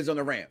Buffalo than it is on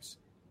the Rams,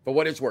 for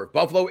what it's worth.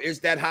 Buffalo is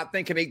that hot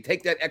thing. Can they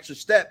take that extra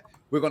step?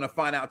 We're going to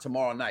find out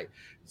tomorrow night.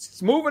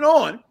 Moving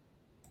on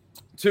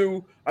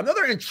to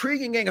another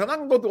intriguing game. I'm not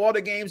going to go through all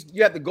the games.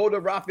 You have to go to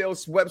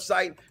Raphael's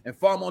website and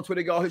follow him on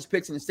Twitter, get all his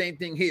picks, and the same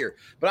thing here.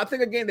 But I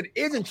think a game that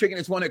is intriguing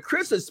is one of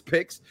Chris's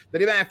picks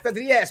that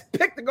he has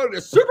picked to go to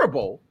the Super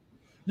Bowl.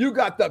 You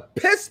got the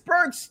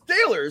Pittsburgh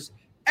Steelers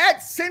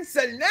at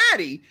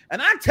Cincinnati.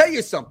 And I tell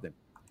you something.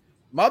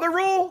 Mother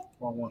rule,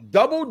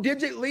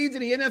 double-digit leads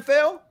in the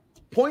NFL,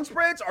 point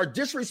spreads are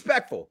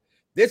disrespectful.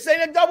 This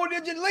ain't a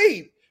double-digit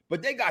lead,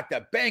 but they got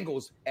the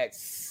Bengals at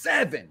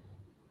 7.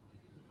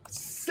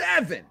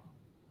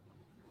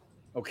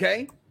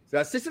 Okay? So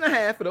that's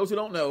 6.5, for those who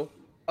don't know,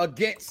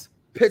 against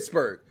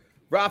Pittsburgh.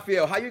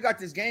 Raphael, how you got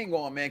this game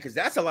going, man? Because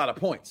that's a lot of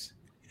points.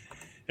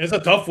 It's a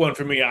tough one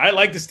for me. I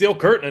like the steel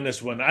curtain in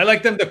this one. I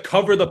like them to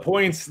cover the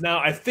points. Now,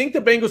 I think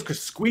the Bengals could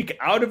squeak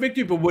out a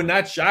victory, but would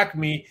not shock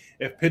me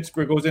if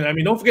Pittsburgh goes in. I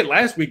mean, don't forget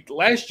last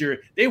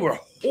year, they were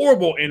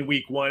horrible in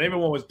week 1.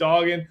 Everyone was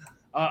dogging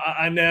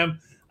on them.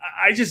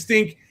 I just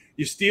think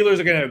your Steelers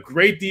are going to have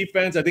great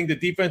defense. I think the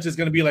defense is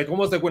going to be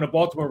almost like when the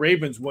Baltimore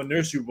Ravens won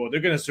their Super Bowl.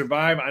 They're going to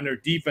survive on their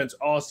defense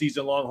all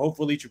season long.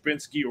 Hopefully,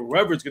 Trubinsky or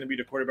whoever is going to be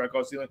the quarterback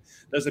all season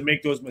doesn't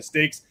make those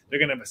mistakes. They're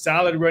going to have a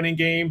solid running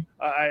game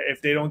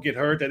if they don't get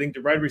hurt. I think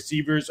the wide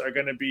receivers are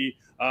going to be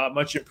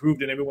much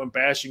improved than everyone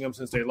bashing them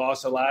since they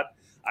lost a lot.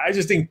 I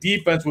just think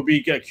defense will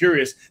be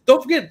curious.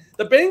 Don't forget,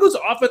 the Bengals'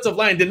 offensive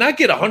line did not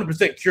get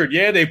 100% cured.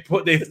 Yeah, they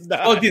plugged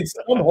in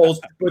some holes,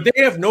 but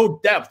they have no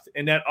depth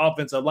in that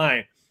offensive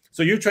line.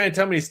 So you're trying to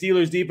tell me the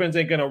Steelers' defense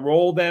ain't going to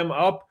roll them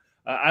up?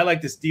 I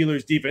like the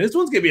Steelers' defense. This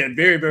one's going to be a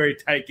very, very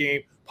tight game.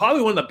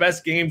 Probably one of the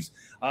best games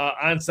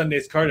on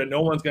Sunday's card that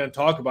no one's going to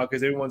talk about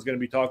because everyone's going to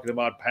be talking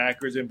about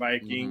Packers and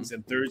Vikings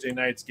and Thursday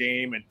night's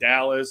game and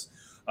Dallas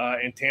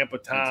and Tampa,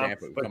 Tom.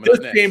 But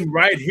this game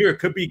right here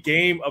could be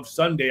game of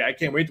Sunday. I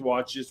can't wait to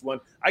watch this one.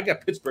 I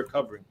got Pittsburgh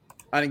covering.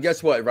 And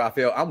guess what,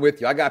 Raphael? I'm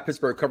with you. I got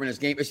Pittsburgh covering this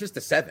game. It's just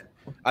a 7.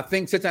 I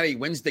think Cincinnati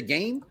wins the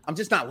game. I'm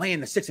just not laying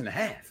the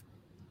 6.5.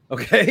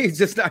 Okay, he's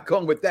just not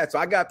going with that. So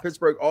I got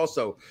Pittsburgh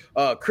also.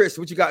 Chris,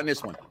 what you got in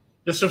this one?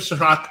 This is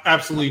shock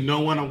absolutely no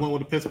one. I went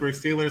with the Pittsburgh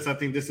Steelers. I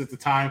think this is the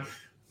time.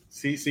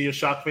 See your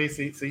shock face.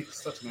 See,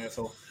 such an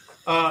asshole.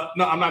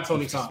 No, I'm not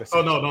Tony Khan.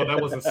 Oh no,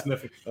 that wasn't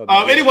sniffing.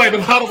 Anyway, the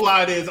bottom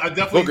line is I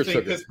definitely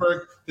think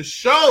Pittsburgh to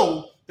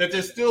show that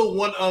they're still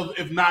one of,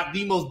 if not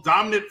the most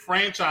dominant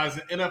franchise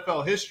in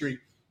NFL history.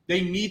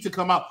 They need to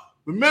come out.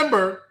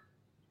 Remember,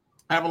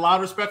 I have a lot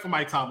of respect for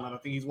Mike Tomlin. I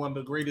think he's one of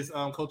the greatest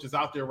coaches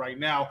out there right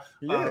now.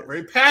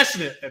 Very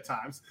passionate at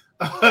times,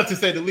 to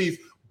say the least.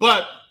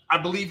 But I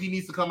believe he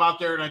needs to come out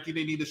there, and I think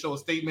they need to show a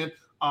statement.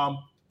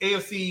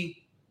 AFC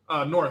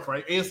North,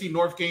 right? AFC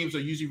North games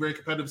are usually very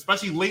competitive,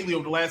 especially lately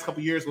over the last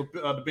couple of years with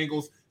the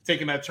Bengals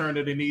taking that turn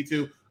that they need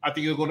to. I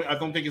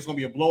don't think it's going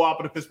to be a blowout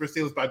for the Pittsburgh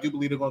Steelers, but I do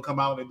believe they're going to come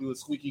out and do a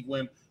squeaky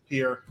win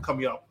here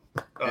coming up.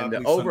 And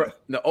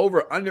the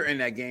over-under in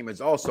that game is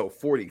also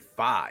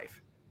 45.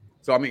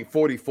 So,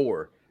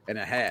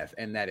 44.5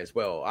 in that as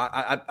well.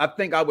 I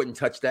think I wouldn't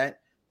touch that.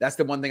 That's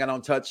the one thing I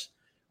don't touch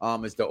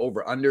is the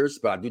over-unders,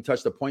 but I do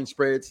touch the point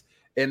spreads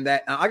in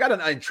that. I got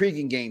an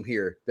intriguing game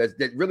here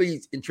that really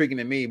is intriguing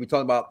to me. We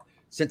talk about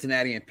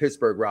Cincinnati and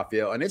Pittsburgh,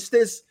 Raphael, and it's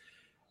this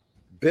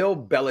Bill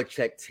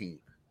Belichick team,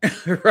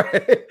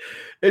 right?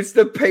 It's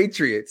the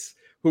Patriots,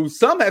 who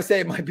some have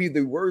said might be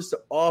the worst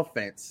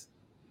offense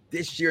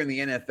this year in the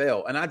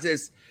NFL. And I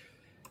just...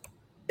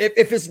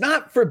 If it's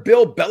not for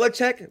Bill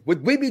Belichick,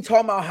 would we be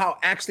talking about how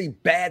actually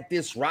bad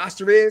this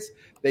roster is?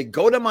 They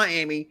go to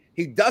Miami.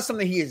 He does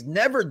something he has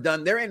never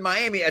done. They're in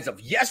Miami as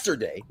of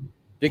yesterday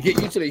to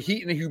get used to the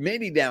heat and the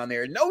humidity down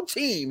there. No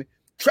team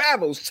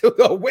travels to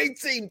the away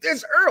team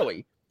this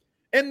early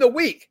in the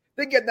week.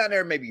 They get down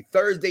there maybe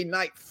Thursday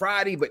night,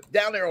 Friday, but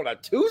down there on a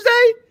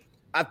Tuesday?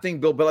 I think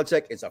Bill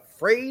Belichick is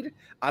afraid.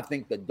 I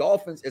think the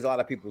Dolphins is a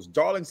lot of people's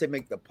darlings. They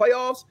make the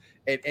playoffs.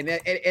 And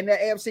the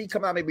AFC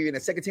come out maybe in the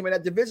second team in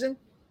that division.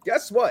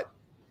 Guess what?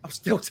 I'm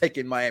still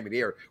taking Miami.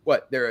 They're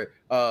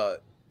 7-2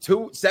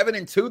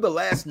 the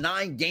last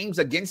 9 games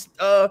against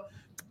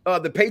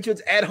the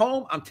Patriots at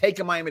home. I'm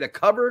taking Miami to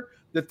cover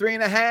the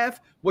 3.5.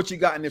 What you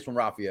got in this one,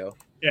 Raphael?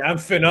 Yeah, I'm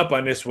fin up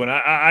on this one.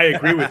 I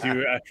agree with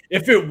you.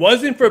 If it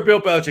wasn't for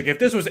Bill Belichick, if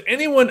this was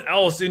anyone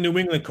else in New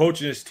England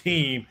coaching this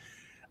team,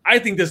 I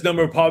think this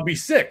number would probably be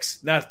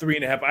 6, not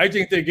 3.5. I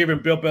think they're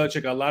giving Bill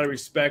Belichick a lot of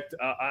respect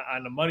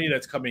on the money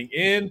that's coming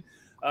in.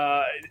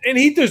 And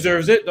he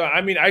deserves it.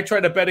 I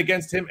tried to bet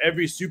against him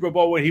every Super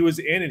Bowl when he was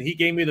in, and he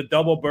gave me the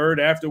double bird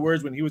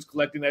afterwards when he was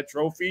collecting that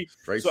trophy.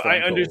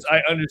 I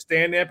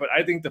understand that, but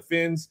I think the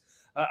Finns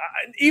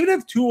Even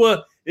if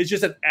Tua is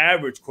just an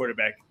average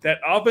quarterback, that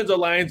offensive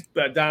line's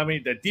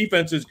dominant, that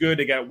defense is good.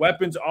 They got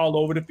weapons all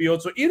over the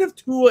field. So even if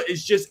Tua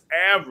is just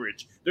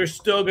average, they're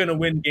still going to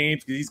win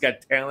games because he's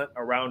got talent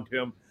around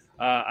him.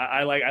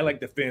 I like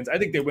the Finns. I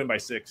think they win by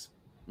 6.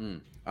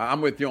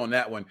 I'm with you on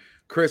that one.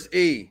 Chris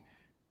E.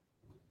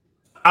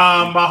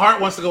 My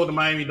heart wants to go with the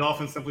Miami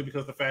Dolphins simply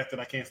because of the fact that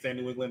I can't stand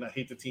New England. I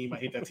hate the team. I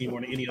hate that team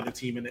more than any other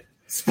team in it.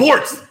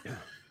 Sports.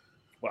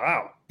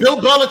 Wow. Bill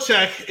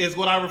Belichick is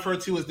what I refer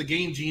to as the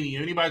game genie.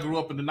 Anybody grew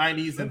up in the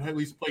 90s and at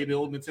least played the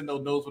old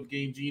Nintendo knows what the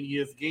game genie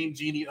is. Game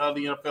genie of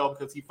the NFL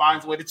because he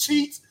finds a way to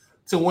cheat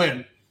to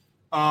win.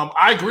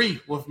 I agree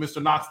with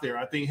Mr. Knox there.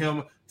 I think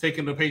him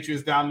taking the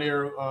Patriots down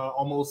there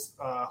almost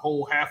a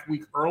whole half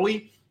week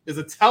early is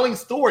a telling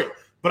story.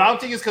 But I don't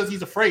think it's because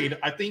he's afraid.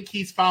 I think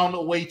he's found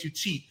a way to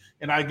cheat.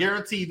 And I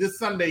guarantee this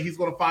Sunday he's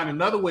going to find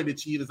another way to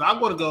cheat. I'm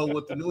going to go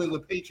with the New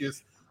England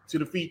Patriots to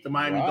defeat the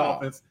Miami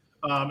Dolphins.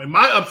 And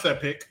my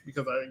upset pick,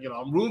 because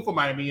I'm rooting for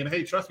Miami, and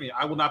hey, trust me,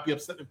 I will not be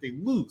upset if they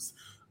lose.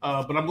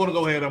 But I'm going to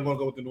go ahead. I'm going to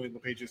go with the New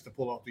England Patriots to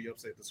pull off the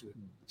upset this week.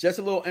 Just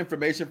a little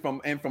information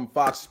from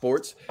Fox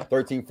Sports,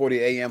 1340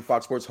 AM,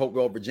 Fox Sports,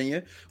 Hopewell,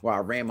 Virginia, where I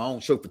ran my own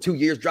show for 2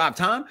 years, Drive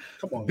Time.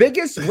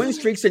 Biggest win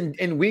streaks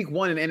in week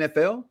 1 in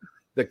NFL,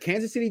 the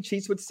Kansas City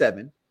Chiefs with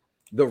 7,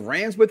 the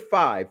Rams with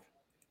 5,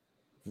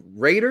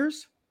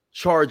 Raiders,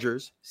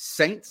 Chargers,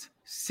 Saints,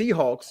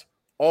 Seahawks,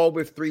 all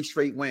with 3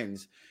 straight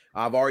wins.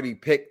 I've already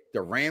picked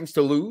the Rams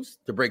to lose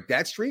to break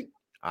that streak.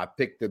 I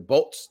picked the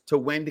Bolts to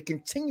win to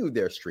continue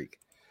their streak.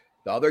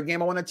 The other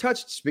game I want to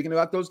touch, speaking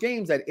about those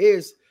games, that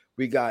is,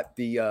 we got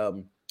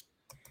the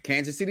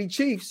Kansas City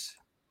Chiefs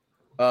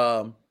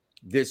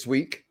this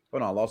week.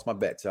 Hold on, I lost my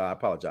bet, so I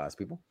apologize,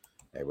 people.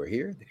 They were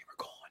here, then they were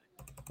gone.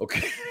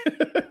 Okay.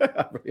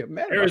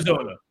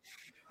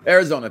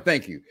 Arizona,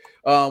 thank you.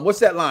 What's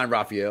that line,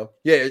 Raphael?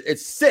 Yeah,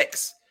 it's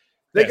 6.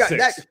 They got 6.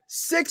 That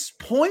 6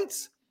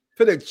 points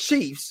for the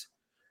Chiefs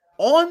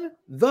on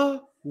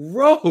the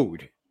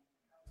road.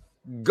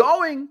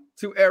 Going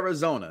to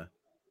Arizona,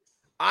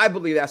 I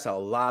believe that's a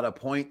lot of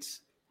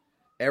points.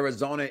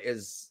 Arizona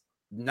is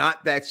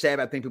not that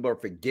shabby. I think people are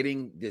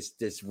forgetting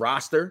this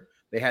roster.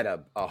 They had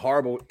a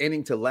horrible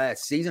ending to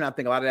last season. I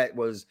think a lot of that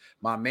was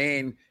my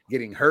man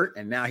getting hurt,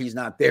 and now he's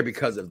not there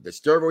because of the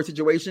steroid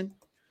situation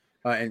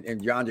and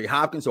DeAndre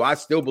Hopkins. So I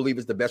still believe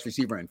it's the best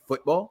receiver in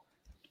football.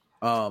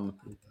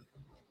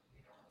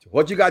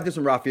 What you got this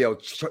one, Raphael?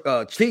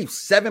 Chiefs,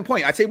 7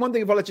 points. I'd say one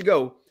thing before I let you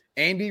go.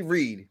 Andy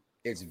Reid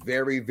is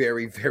very,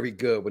 very, very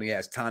good when he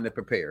has time to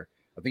prepare.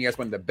 I think that's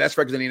one of the best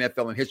records in the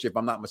NFL in history, if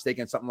I'm not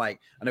mistaken. Something like,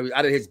 I know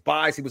out of his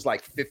buys, he was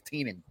like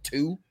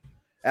 15-2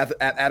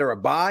 after a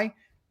bye.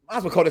 I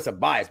was going to call this a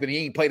bias, but he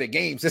ain't played a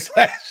game since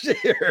last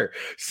year.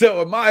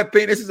 So in my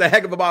opinion, this is a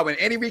heck of a buy. When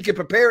Andy Reid can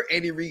prepare,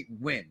 Andy Reid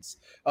wins.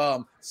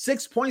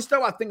 6 points,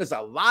 though, I think is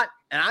a lot,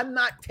 and I'm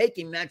not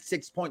taking that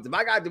 6 points. If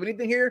I got to do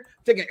anything here,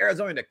 I'm taking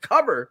Arizona to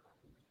cover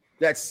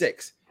that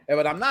 6.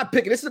 But I'm not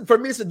picking. This is for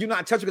me. This is do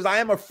not touch because I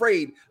am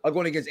afraid of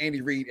going against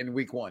Andy Reid in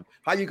week 1.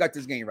 How you got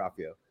this game,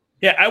 Raphael?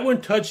 Yeah, I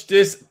wouldn't touch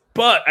this,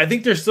 but I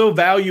think there's still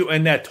value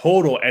in that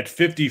total at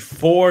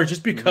 54,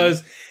 just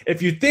because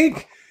if you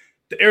think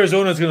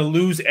Arizona is going to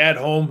lose at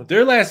home,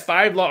 their last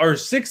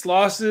 6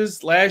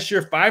 losses last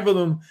year, 5 of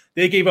them,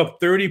 they gave up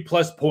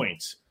 30-plus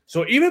points.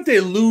 So even if they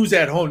lose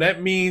at home,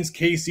 that means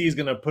KC is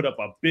going to put up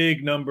a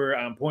big number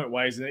on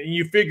point-wise. And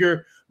you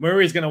figure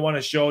Murray's going to want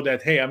to show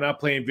that, hey, I'm not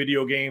playing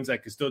video games. I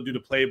can still do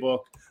the playbook.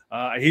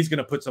 He's going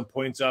to put some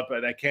points up.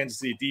 That Kansas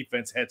City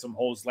defense had some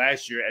holes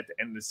last year at the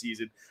end of the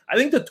season. I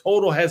think the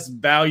total has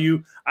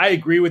value. I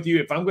agree with you.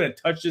 If I'm going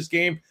to touch this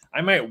game,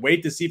 I might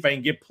wait to see if I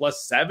can get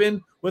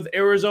 +7 with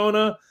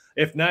Arizona.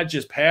 If not,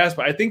 just pass.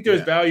 But I think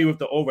there's value with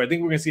the over. I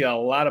think we're going to see a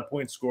lot of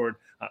points scored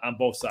on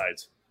both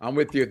sides. I'm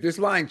with you. If this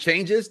line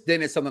changes,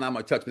 then it's something I'm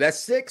going to touch. But that's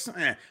 6,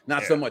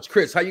 not so much.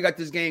 Chris, how you got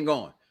this game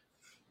going?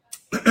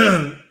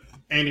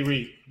 Andy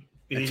Reid.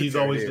 He's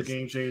always the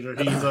game changer.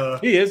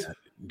 He is.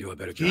 Do a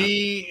better job.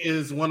 He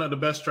is one of the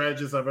best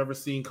strategists I've ever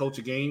seen coach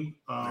a game.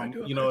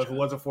 If it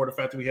wasn't for the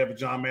fact that we have a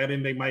John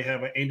Madden, they might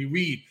have an Andy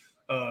Reid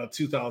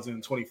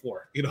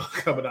 2024,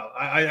 coming out.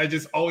 I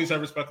just always have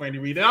respect for Andy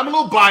Reid. And I'm a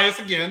little biased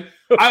again.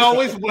 I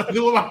always want to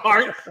do it with my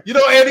heart.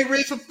 Andy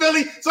Reid's from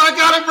Philly, so I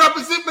got to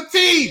represent my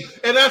team.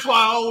 And that's why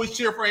I always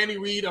cheer for Andy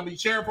Reid. I'll be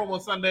cheering for him on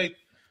Sunday.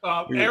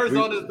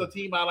 Arizona is the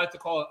team I like to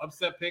call an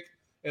upset pick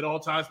at all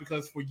times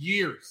because for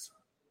years,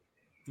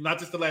 not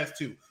just the last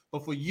 2,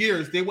 but for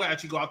years, they would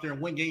actually go out there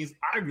and win games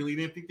I really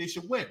didn't think they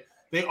should win.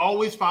 They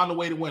always found a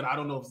way to win. I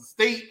don't know if it's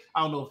the state.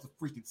 I don't know if it's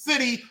the freaking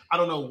city. I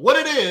don't know what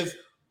it is,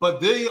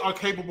 but they are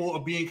capable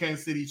of being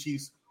Kansas City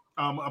Chiefs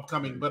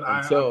upcoming. But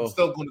I'm still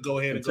going to go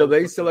ahead and go.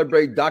 They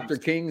celebrate Dr.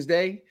 King's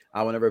Day.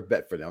 I will never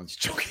bet for them. I'm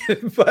just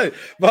joking. But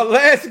my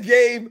last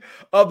game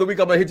of the week,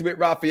 I'm going to hit you with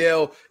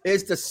Raphael,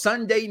 is the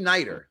Sunday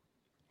Nighter.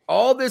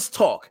 All this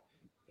talk.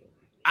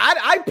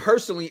 I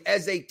personally,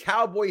 as a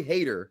Cowboy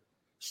hater,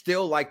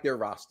 still like their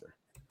roster.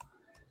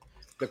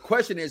 The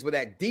question is, will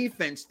that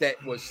defense that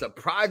was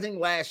surprising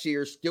last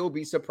year still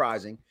be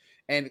surprising?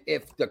 And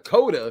if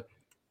Dakota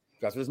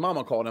That's what his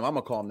mama called him. I'm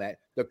going to call him that.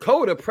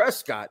 Dakota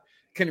Prescott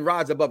can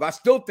rise above. I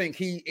still think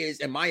he is,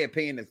 in my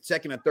opinion, the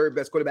second and third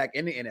best quarterback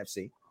in the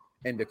NFC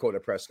in Dakota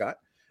Prescott.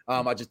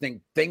 I just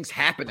think things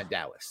happen to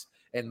Dallas,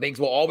 and things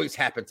will always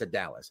happen to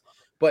Dallas.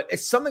 But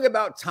it's something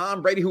about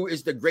Tom Brady, who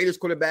is the greatest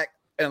quarterback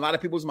in a lot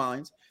of people's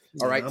minds.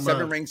 All right,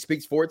 7 rings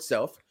speaks for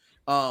itself.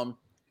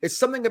 It's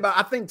something about,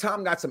 I think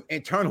Tom got some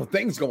internal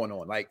things going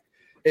on. Like,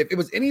 if it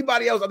was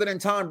anybody else other than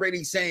Tom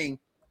Brady saying,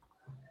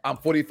 I'm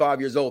 45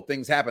 years old,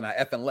 things happen, I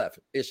effing left.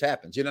 Ish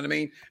happens. You know what I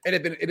mean?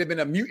 It'd have been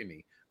a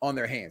mutiny on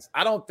their hands.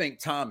 I don't think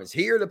Tom is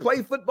here to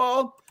play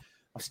football.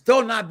 I'm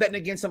still not betting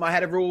against him. I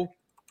had a rule.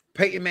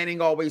 Peyton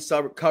Manning always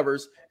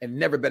covers and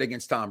never bet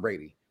against Tom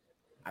Brady.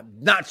 I'm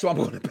not sure I'm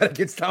going to bet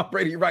against Tom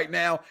Brady right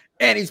now.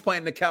 And he's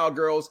playing the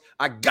Cowgirls.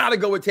 I got to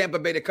go with Tampa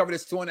Bay to cover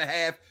this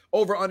 2.5.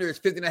 Over under is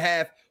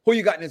 50.5. Who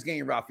you got in this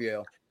game,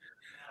 Raphael?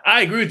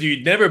 I agree with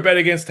you. Never bet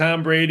against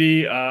Tom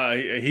Brady.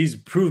 He's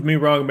proved me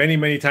wrong many,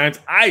 many times.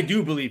 I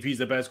do believe he's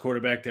the best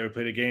quarterback to ever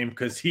play the game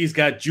because he's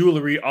got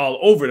jewelry all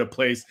over the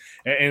place.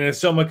 And if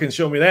someone can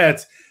show me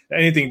that,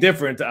 anything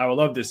different, I would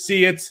love to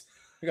see it.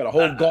 You got a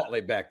whole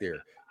gauntlet back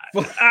there.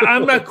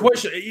 I'm not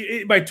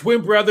questioning. My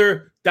twin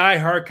brother,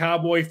 diehard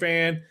Cowboy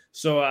fan.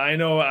 So I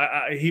know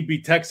he'd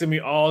be texting me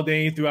all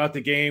day throughout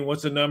the game.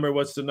 What's the number?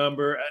 What's the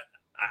number?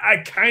 I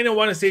kind of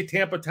want to say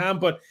Tampa Tom,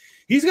 but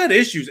he's got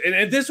issues.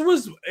 And this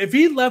was, if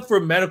he left for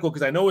medical,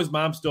 because I know his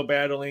mom's still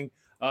battling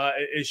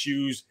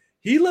issues,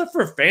 he left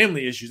for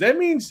family issues. That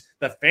means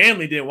the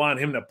family didn't want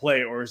him to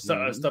play or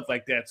stuff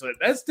like that. So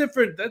that's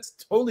different. That's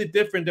totally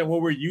different than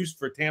what we're used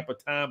for Tampa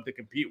Tom to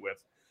compete with.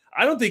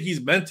 I don't think he's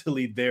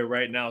mentally there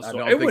right now.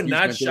 So it would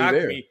not shock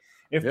me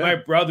if my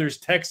brother's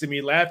texting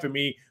me, laughing at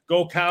me,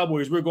 go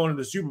Cowboys, we're going to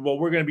the Super Bowl,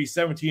 we're going to be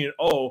 17-0.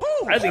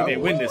 I think they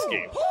win this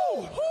game.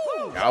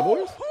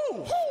 Cowboys?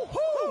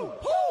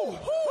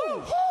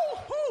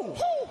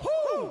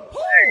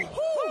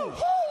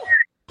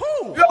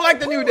 We don't like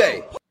the New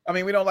Day. I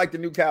mean, we don't like the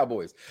new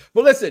Cowboys.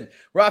 But listen,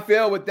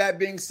 Raphael, with that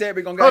being said,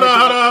 we're going to go.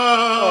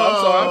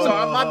 I'm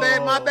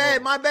sorry.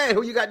 My bad.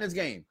 Who you got in this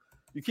game?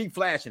 You keep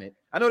flashing it.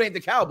 I know they ain't the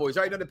Cowboys.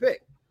 I already know the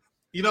pick.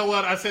 You know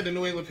what? I said the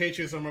New England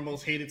Patriots are my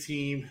most hated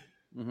team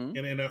in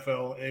the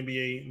NFL,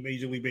 NBA,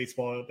 Major League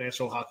Baseball,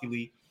 National Hockey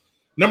League.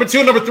 Number 2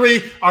 and number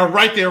 3 are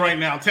right there right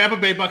now. Tampa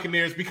Bay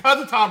Buccaneers, because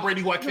of Tom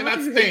Brady, who I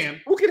cannot stand.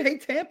 Who can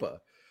hate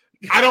Tampa?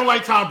 I don't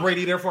like Tom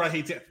Brady, therefore I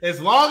hate Tampa.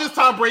 As long as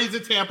Tom Brady's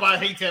in Tampa, I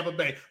hate Tampa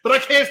Bay. But I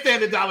can't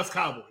stand the Dallas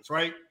Cowboys,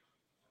 right?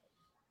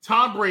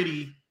 Tom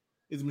Brady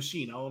is a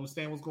machine. I don't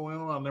understand what's going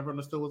on. I've never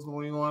understood what's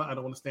going on. I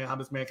don't understand how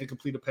this man can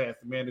complete a pass.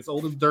 The man is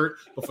old as dirt,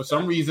 but for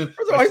some reason...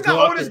 First of all, he's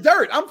not old as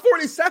dirt. I'm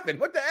 47.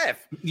 What the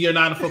F? You're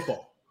not in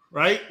football,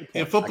 right?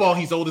 In football,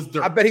 he's old as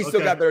dirt. I bet he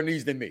still got better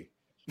knees than me.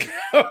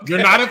 You're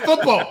not in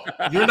football.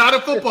 You're not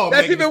in football.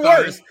 That's even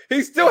worse.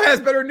 He still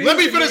has better knees. Let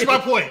me finish my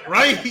point,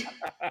 right?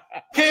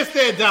 Can't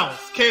stand Dallas.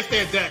 Can't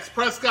stand Dax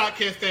Prescott.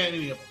 Can't stand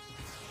any of them.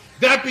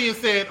 That being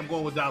said, I'm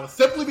going with Dallas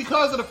simply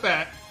because of the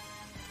fact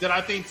that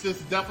I think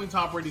this is definitely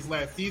Tom Brady's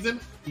last season.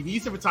 He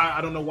needs to retire.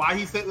 I don't know why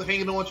he's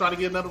hanging on, trying to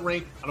get another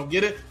ring. I don't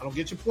get it. I don't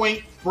get your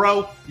point.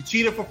 Bro, you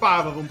cheated for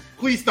 5 of them.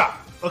 Please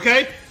stop.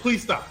 Okay?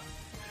 Please stop.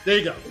 There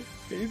you go.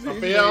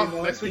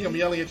 Next week I'm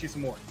yelling at you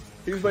some more.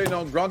 He's waiting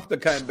on Gronk to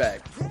come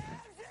back.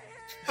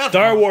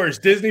 Star Wars,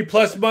 Disney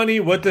Plus money.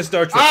 What does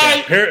Star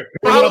Trek? Right.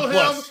 Follow him.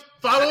 Plus.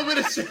 Follow him in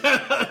the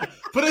chat.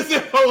 Put his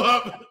info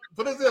up.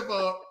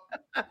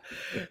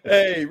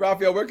 Hey,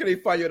 Raphael, where can they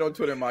find you on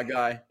Twitter, my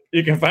guy?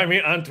 You can find me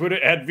on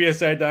Twitter at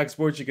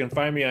VSI.Sports. You can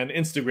find me on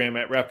Instagram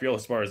at Raphael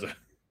Esparza.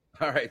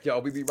 All right,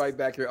 y'all. We'll be right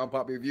back here on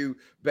Unpopular Review,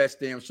 Best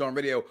Damn Show on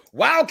Radio.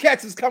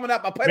 Wildcats is coming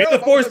up. May the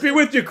force be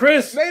with you,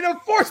 Chris. May the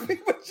force be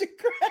with you,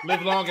 Chris.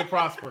 Live long and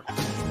prosper.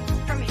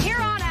 From here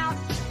on out,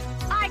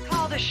 I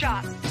call the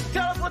shots.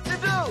 Tell us what to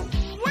do.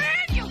 Win,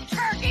 you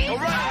turkey! All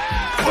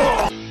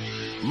right.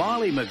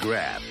 Molly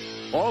McGrath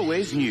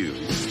always knew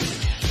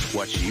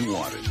what she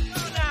wanted.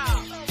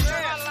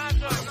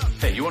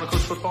 Hey, you want to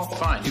coach football?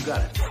 Fine, you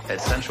got it.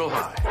 At Central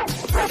High.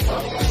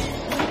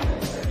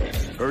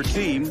 Her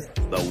team,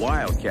 the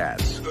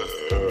Wildcats.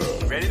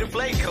 Ready to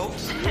play, coach?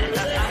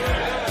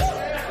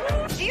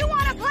 Do you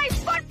want to play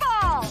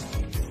football?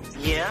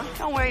 Yeah.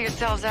 Don't wear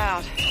yourselves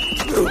out.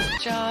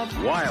 Job.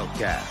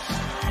 Wildcats.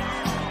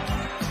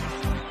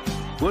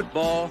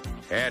 Football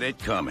had it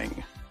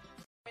coming.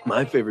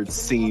 My favorite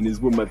scene is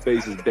when my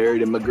face is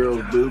buried in my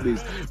girl's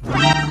boobies.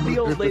 The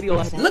old lady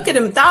look at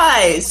him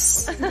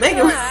thighs.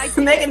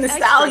 Megan Thee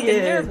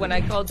Stallion. When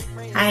I called.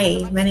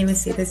 Hi, my name is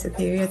Sita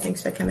Superior.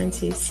 Thanks for coming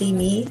to see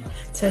me.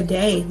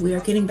 Today, we are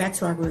getting back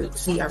to our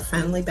roots. We are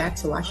finally back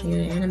to watching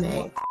an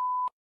anime.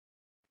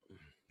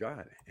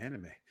 God,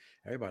 anime.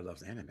 Everybody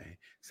loves anime,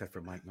 except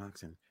for Mike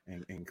Knox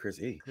and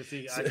Chris E. Chris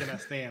E, I cannot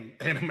stand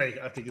anime.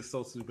 I think it's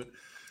so stupid.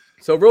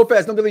 So real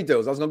fast, don't delete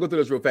those. I was gonna go through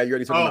this real fast. You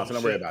already took them out, so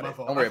don't worry about it.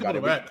 Fault. Don't worry about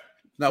it.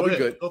 No, we're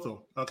good. Go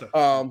through. Okay.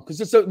 Because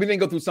just so we didn't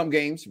go through some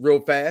games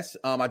real fast.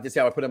 I just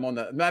how I put them on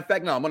the. Matter of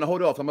fact, no, I'm gonna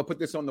hold off. I'm gonna put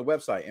this on the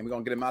website and we're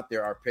gonna get them out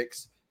there. Our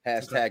picks.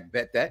 Hashtag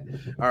bet that.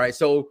 All right.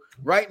 So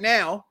right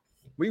now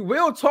we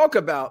will talk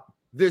about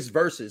this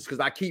Verzuz because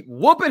I keep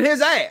whooping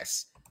his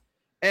ass.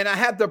 And I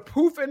have the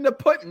proof in the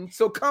pudding,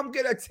 so come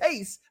get a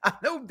taste. I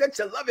know that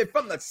you love it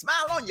from the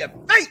smile on your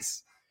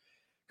face.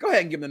 Go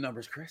ahead and give them the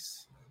numbers,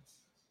 Chris.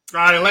 All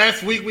right,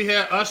 last week we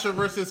had Usher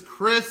versus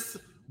Chris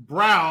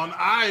Brown.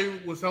 I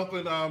was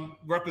helping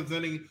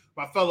representing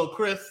my fellow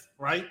Chris,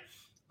 right?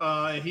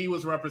 And he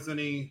was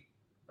representing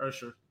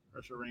Usher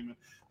Raymond.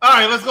 All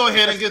right, let's go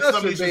ahead and get some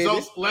of these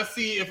results. Let's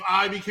see if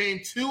I became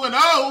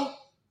 2-0.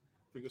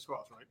 Fingers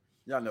crossed, right?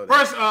 Y'all know that.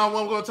 First, what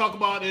we're going to talk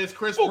about is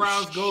Chris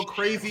Brown's Go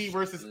Crazy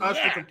versus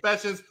Usher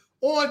Confessions.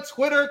 On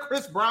Twitter,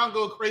 Chris Brown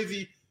Go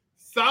Crazy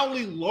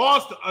soundly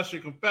lost to Usher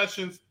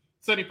Confessions,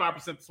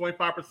 75% to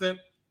 25%.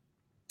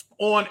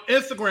 On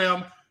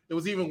Instagram, it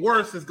was even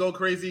worse. His Go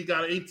Crazy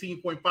got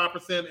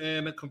 18.5%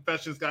 and the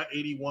Confessions got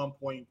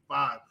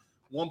 81.5.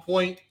 1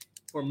 point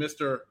for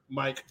Mr.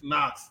 Mike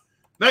Knox.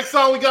 Next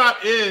song we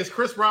got is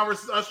Chris Brown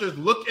versus Usher's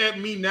Look at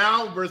Me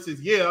Now versus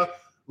Yeah.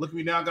 Look at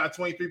Me Now got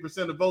 23%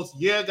 of the votes.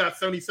 Yeah got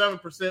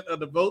 77% of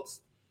the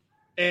votes.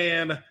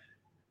 And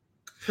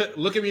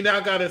Look at Me Now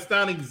got an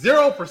astounding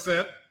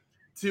 0%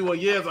 to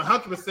Yeah's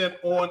 100%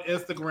 on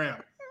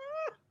Instagram.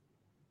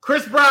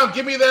 Chris Brown,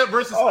 Give Me That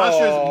versus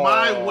Usher's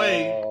My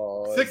Way.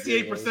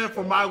 68%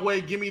 for My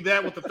Way. Give Me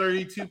That with the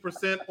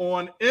 32%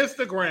 on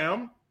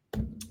Instagram.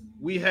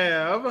 We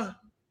have, I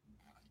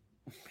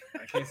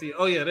can't see it.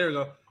 Oh, yeah, there we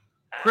go.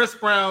 Chris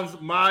Brown's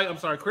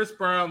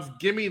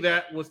Give Me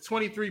That was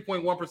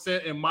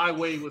 23.1% and My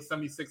Way was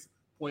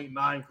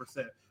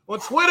 76.9%. On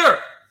Twitter,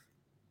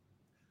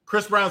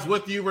 Chris Brown's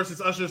With You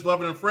versus Usher's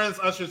Loving and Friends.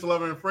 Usher's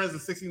Loving and Friends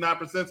is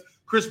 69%.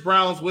 Chris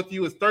Brown's With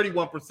You is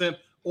 31%.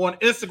 On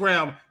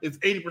Instagram, it's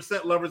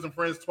 80% Lovers and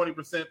Friends,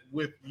 20%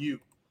 With You.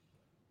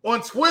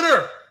 On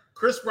Twitter,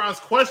 Chris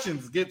Brown's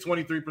Questions get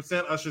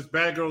 23%. Usher's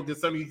Bad Girl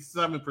gets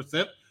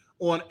 77%.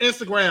 On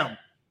Instagram,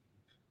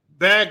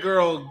 Bad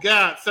Girl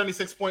got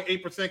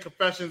 76.8%.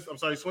 Confessions,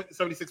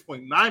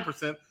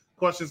 76.9%.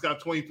 Questions got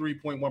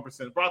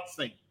 23.1%. About the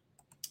same.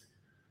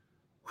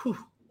 Whew.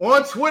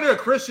 On Twitter,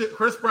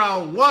 Chris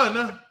Brown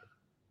won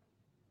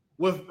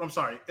with,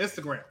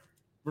 Instagram.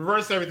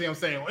 Reverse everything I'm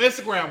saying. On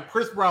Instagram,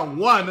 Chris Brown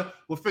won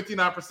with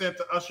 59%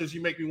 to Usher's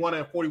You Make Me Wanna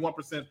and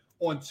 41%.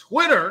 On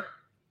Twitter,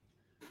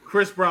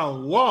 Chris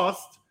Brown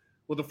lost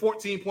with a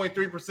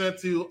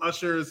 14.3% to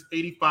Usher's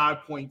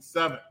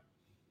 85.7%.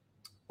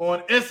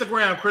 On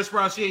Instagram, Chris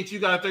Brown, She Ain't You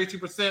got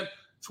 32%.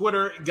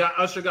 Twitter got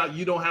Usher got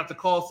You Don't Have to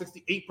Call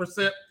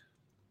 68%.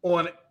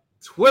 On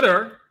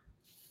Twitter,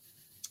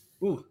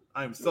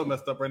 I am so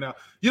messed up right now.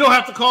 You Don't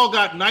Have to Call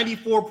got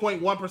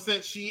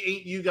 94.1%. She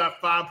Ain't You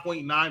got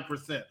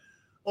 5.9%.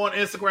 On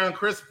Instagram,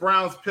 Chris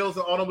Brown's Pills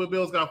and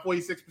Automobiles got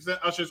 46%.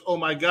 Usher's Oh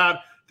My God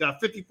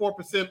got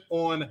 54%.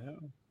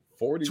 On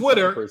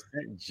Twitter,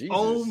 Jesus.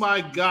 Oh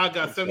My God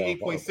got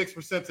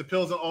 78.6% to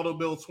Pills and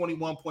Automobiles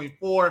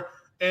 21.4%.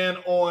 And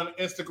on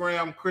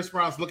Instagram, Chris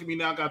Brown's Look at Me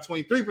Now got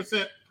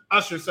 23%.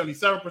 Usher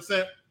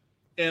 77%.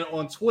 And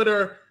on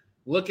Twitter,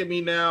 Look at Me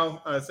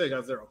Now. I say I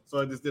got 0. So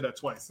I just did that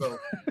twice. So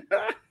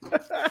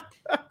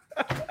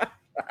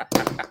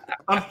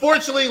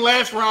unfortunately,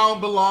 last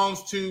round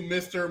belongs to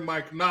Mr.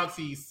 Mike Knox.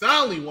 He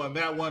soundly won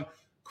that one.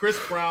 Chris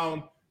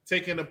Brown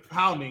taking a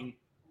pounding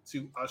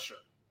to Usher.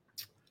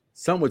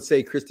 Some would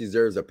say Chris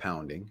deserves a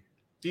pounding.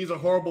 These are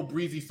horrible,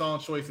 breezy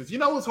song choices. You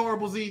know what's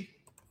horrible, Z?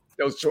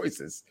 Those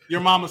choices.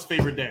 Your mama's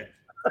favorite dad.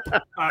 All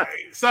right.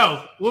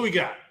 So, what we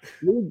got?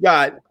 We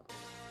got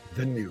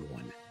the new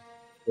one.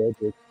 You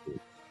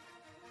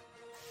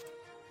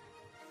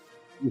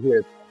hear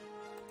it.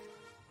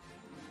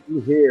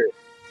 You hear it.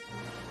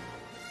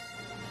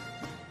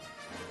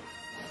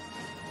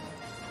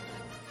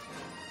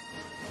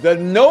 The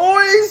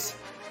noise,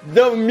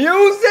 the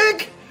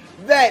music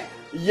that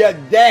your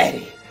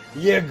daddy,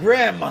 your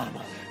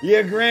grandmama,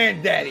 your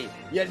granddaddy,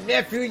 your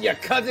nephew, your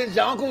cousins,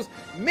 your uncles,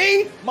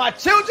 me, my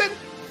children,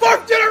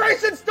 4th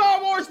generation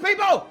Star Wars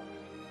people.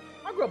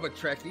 I grew up a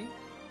Trekkie.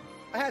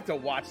 I had to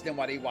watch them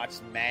while they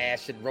watched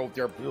MASH and rolled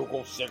their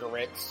bugle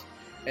cigarettes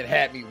and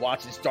had me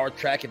watching Star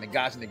Trek, and the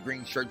guys in the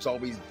green shirts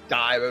always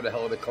die, whatever the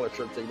hell the color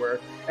shirts they wear.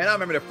 And I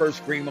remember the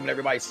first green moment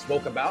everybody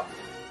spoke about,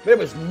 but it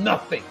was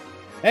nothing.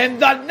 And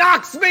the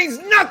Knox means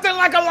nothing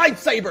like a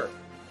lightsaber.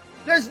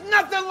 There's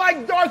nothing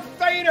like Darth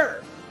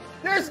Vader.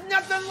 There's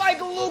nothing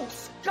like Luke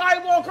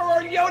Skywalker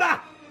or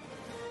Yoda.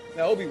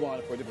 Now,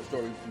 Obi-Wan, for a different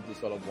story, you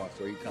just saw Obi-Wan's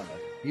story.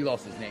 He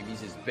lost his name.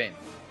 He's just Ben.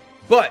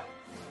 But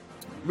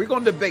we're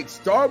going to debate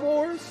Star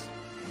Wars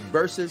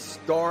versus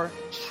Star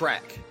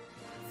Trek.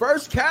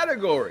 First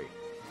category,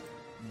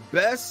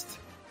 best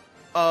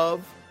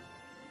of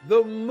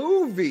the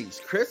movies.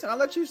 Chris, and I'll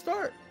let you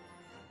start.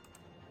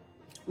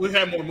 We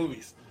had more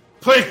movies.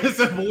 Plain and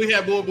simple, we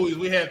had more movies.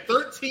 We had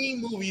 13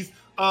 movies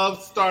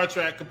of Star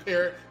Trek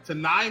compared to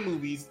 9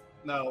 movies.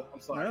 No, I'm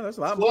sorry. No, that's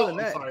a lot more than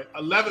that. I'm sorry,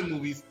 11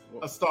 movies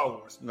of Star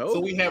Wars. No. So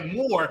we have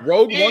more.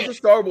 Rogue One's a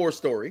Star Wars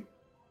story.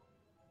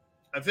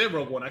 I said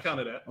Rogue One. I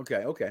counted that.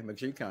 Okay. Make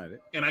sure you counted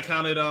it. And I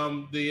counted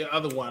the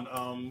other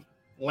one,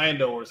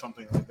 Lando or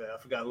something like that. I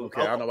forgot.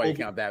 Okay, I don't know why you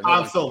count that.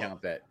 No one can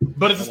count that.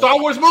 But it's a Star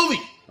Wars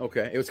movie.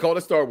 Okay, it was called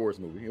a Star Wars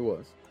movie. It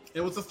was.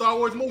 It was a Star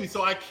Wars movie,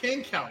 so I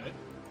can count it.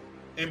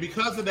 And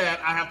because of that,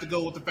 I have to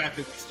go with the fact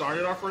that we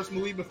started our first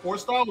movie before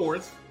Star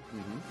Wars,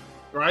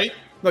 right?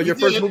 No, your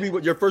first movie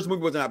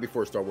wasn't out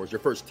before Star Wars. Your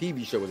first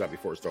TV show was out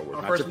before Star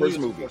Wars. Not your first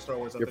movie. Star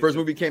Wars, your first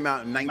movie came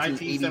out in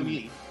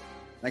 1978.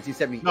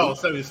 1978. No,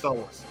 70 Star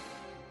Wars.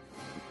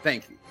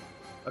 Thank you.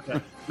 Okay.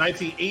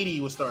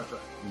 1980 was Star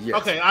Trek.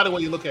 Yes. Okay, either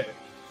way you look at it.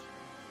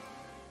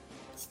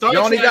 You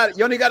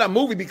only got a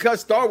movie because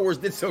Star Wars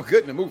did so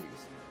good in the movies.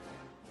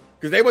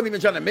 Because they wasn't even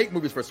trying to make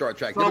movies for Star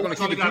Trek. Star Wars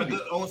only got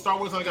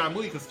a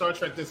movie because Star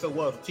Trek did so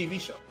well as a TV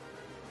show.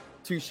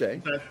 Touche.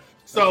 Okay.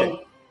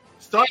 So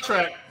Star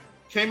Trek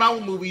came out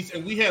with movies,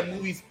 and we had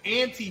movies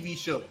and TV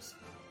shows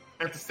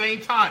at the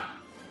same time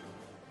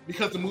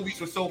because the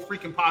movies were so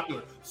freaking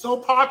popular. So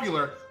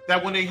popular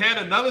that when they had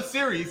another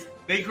series,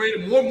 they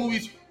created more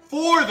movies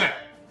for that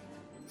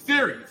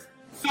series.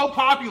 So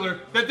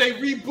popular that they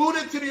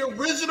rebooted to the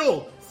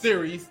original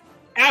series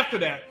after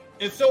that.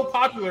 It's so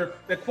popular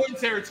that Quentin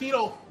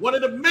Tarantino wanted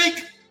to make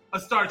a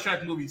Star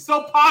Trek movie.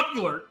 So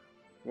popular.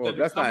 Well,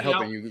 that's not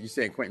helping you. You're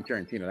saying Quentin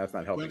Tarantino. That's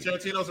not helping. Quentin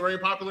Tarantino is a very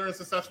popular and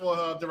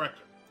successful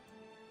director.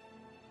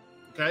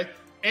 Okay?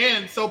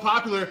 And so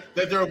popular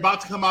that they're about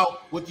to come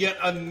out with yet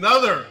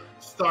another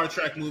Star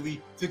Trek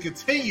movie to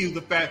continue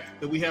the fact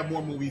that we have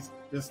more movies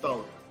than Star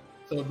Wars.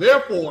 So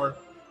therefore...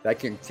 That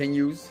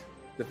continues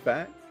the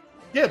fact?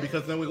 Yeah,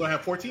 because then we're going to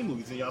have 14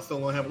 movies and y'all still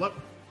going to have 11.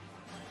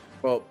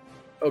 Well,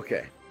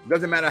 okay.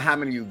 Doesn't matter how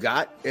many you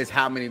got, it's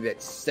how many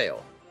that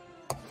sell.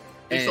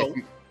 And so,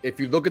 if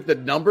you look at the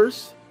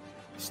numbers,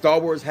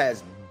 Star Wars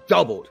has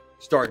doubled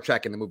Star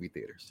Trek in the movie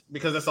theaters.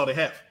 Because that's all they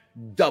have.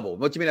 Doubled.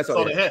 What do you mean that's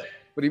all they had?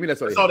 What do you mean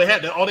that's all they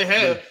had? All they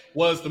had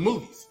was the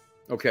movies.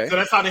 Okay. So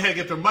that's how they had to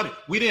get their money.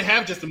 We didn't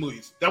have just the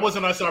movies. That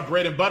wasn't our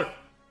bread and butter.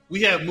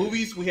 We had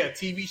movies. We had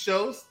TV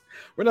shows.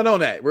 We're not on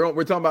that. We're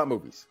talking about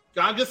movies.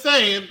 I'm just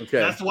saying. Okay.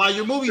 That's why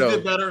your movies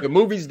did better. The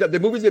movies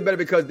did better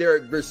because they're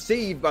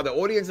received by the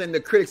audience and the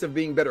critics of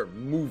being better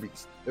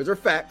movies. Those are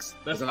facts.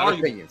 Those are not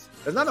opinions.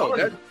 That's not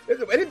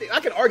anything. I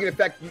can argue the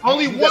fact.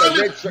 Only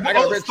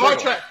one. Star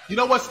Trek. You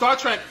know what? Star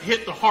Trek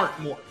hit the heart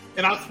more,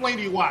 and I'll explain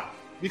to you why.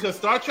 Because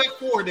Star Trek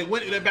 4, they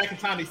went back in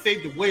time. They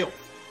saved the whales,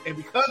 and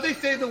because they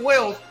saved the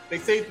whales, they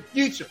saved the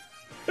future.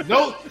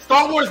 No,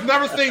 Star Wars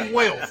never saved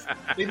whales.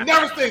 They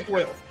never saved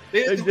whales.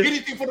 They didn't do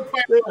anything for the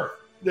planet Earth.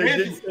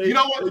 You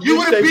know what? You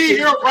wouldn't be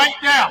here right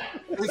now.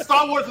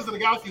 Star Wars is in a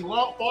galaxy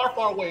far,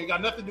 far away. It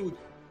got nothing to do with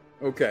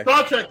you. Okay.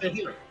 Star Trek, they're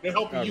here. They're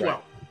helping you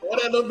out. All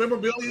that little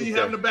memorabilia you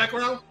have in the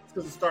background is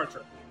because of Star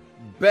Trek.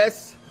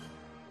 Best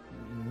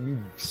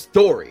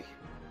story,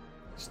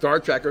 Star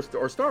Trek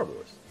or Star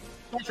Wars?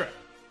 Star Trek.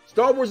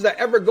 Star Wars is an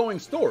ever-going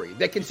story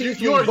that continues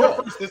to evolve.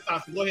 You're first this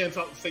time, so go ahead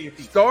and say your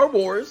piece. Star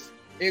Wars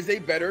is a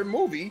better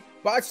movie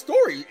by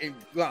story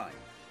line.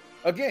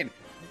 Again,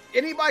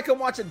 anybody can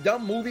watch a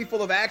dumb movie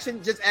full of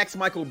action. Just ask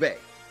Michael Bay.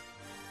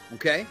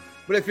 Okay?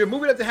 But if your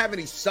movie doesn't have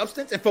any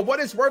substance, and for what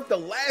it's worth, the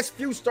last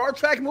few Star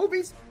Trek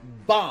movies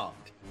bombed.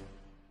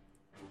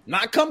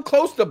 Not come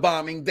close to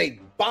bombing, they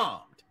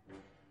bombed.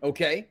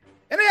 Okay?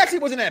 And it actually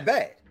wasn't that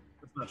bad.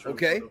 That's not true.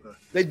 Okay?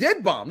 They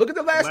did bomb. Look at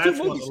the last two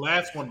movies. The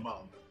last one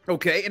bombed.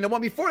 Okay, and the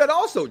one before that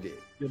also did.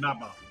 Did not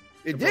bomb.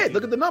 It did.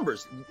 Look at the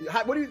numbers.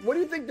 What do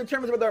you think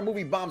determines whether a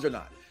movie bombs or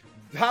not?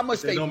 How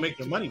much they don't make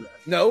their money back.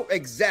 No,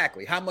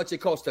 exactly. How much it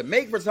costs to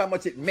make versus how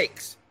much it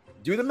makes.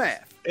 Do the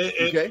math.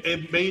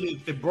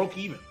 It broke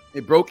even.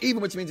 It broke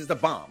even, which means it's a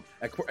bomb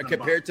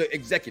compared to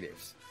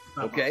executives.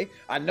 Okay,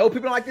 I know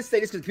people don't like to say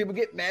this because people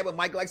get mad when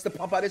Mike likes to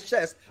pump out his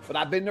chest, but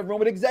I've been in the room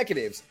with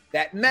executives.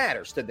 That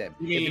matters to them.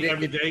 You mean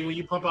every day when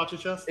you pump out your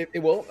chest?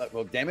 It will.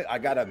 Well, damn it, I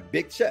got a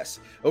big chest.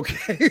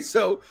 Okay,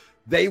 so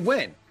they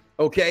win.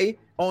 Okay,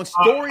 on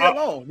story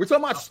alone, we're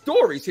talking about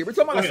stories here. We're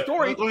talking about a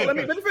story. Let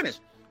me finish.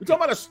 We're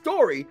talking about a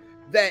story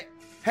that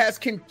has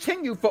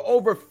continued for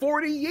over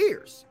 40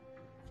 years,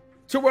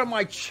 to where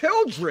my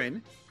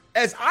children,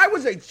 as I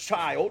was a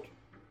child,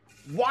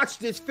 watched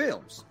these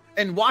films.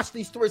 And watch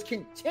these stories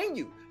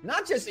continue,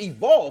 not just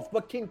evolve,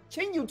 but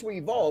continue to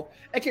evolve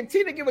and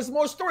continue to give us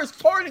more stories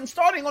starting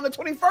on the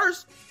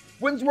 21st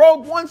when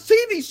Rogue One's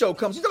TV show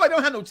comes. You know I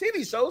don't have no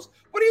TV shows.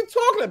 What are you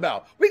talking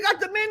about? We got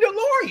The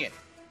Mandalorian.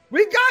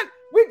 We got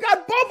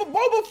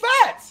Boba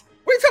Fett.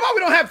 What are you talking about?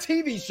 We don't have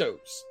TV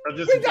shows.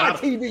 We got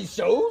TV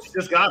shows. You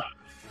just got them.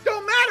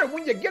 Don't matter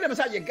when you get them, it's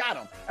how you got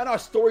them. And our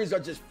stories are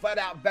just flat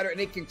out better and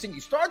they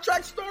continue. Star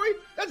Trek story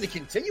doesn't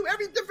continue.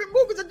 Every different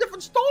movie is a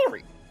different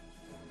story.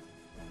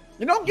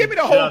 You don't give me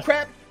the whole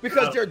crap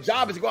because their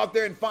job is to go out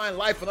there and find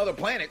life on other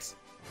planets.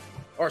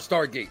 Or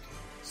Stargate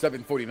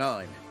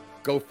 749.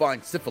 Go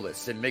find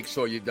syphilis and make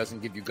sure it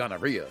doesn't give you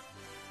gonorrhea.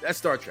 That's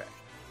Star Trek.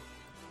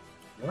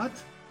 What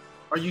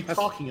are you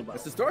talking about?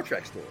 It's the Star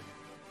Trek story.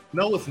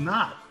 No, it's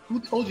not. Who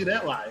told you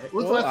that lie?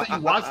 When's the last time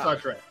you watched Star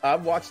Trek?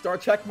 I've watched Star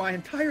Trek my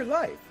entire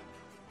life.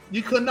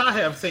 You could not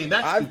have seen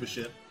that stupid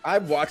shit.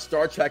 I've watched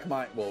Star Trek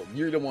well,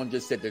 you're the one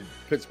just said that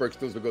Pittsburgh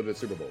Steelers will go to the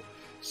Super Bowl.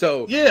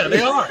 So yeah,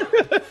 they are.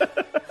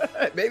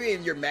 Maybe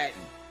in your Madden.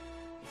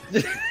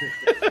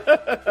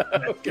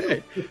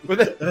 Okay.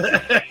 But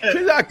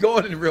they're not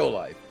going in real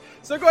life.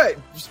 So go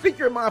ahead, speak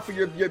your mind for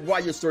your why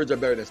your stories are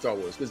better than Star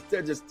Wars, because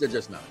they're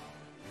just not.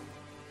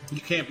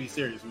 You can't be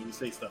serious when you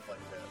say stuff like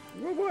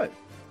that. Well, what?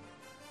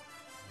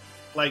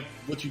 Like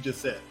what you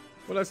just said.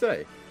 What'd I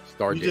say?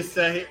 Stargate. You just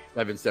say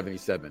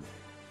 777.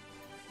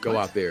 Go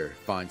out there,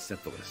 find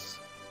syphilis.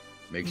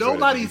 Make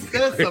nobody sure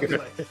says something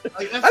like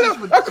that. I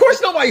know, of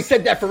course, nobody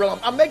said that for real.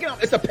 I'm making it.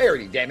 It's a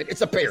parody. Damn it,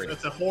 it's a parody.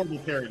 It's a horrible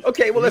parody.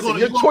 Okay, well, listen.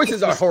 Your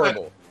choices are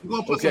horrible. You're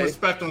gonna put some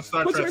respect on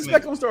Star Trek. Put some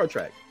respect on Star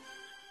Trek.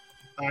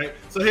 All right.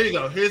 So here you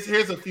go.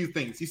 Here's a few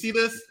things. You see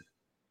this?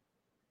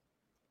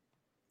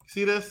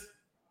 See this?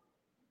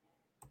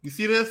 You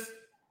see this?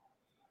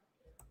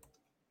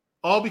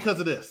 All because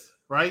of this,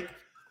 right?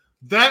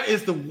 That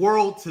is the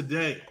world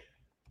today.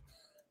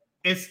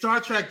 And Star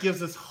Trek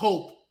gives us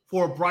hope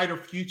for a brighter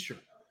future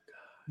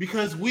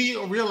because we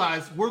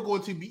realize we're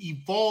going to be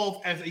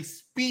evolved as a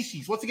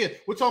species. Once again,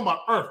 we're talking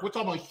about Earth. We're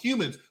talking about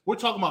humans. We're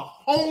talking about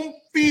home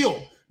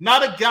field,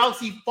 not a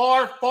galaxy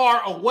far,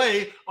 far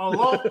away a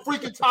long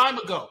freaking time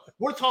ago.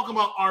 We're talking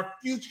about our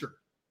future.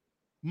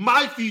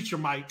 My future,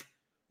 Mike.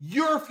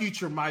 Your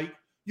future, Mike.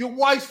 Your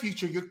wife's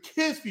future, your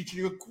kids' future,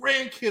 your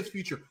grandkids'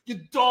 future, your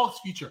dog's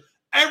future,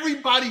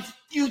 everybody's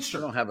future.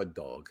 I don't have a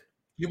dog.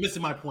 You're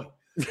missing my point.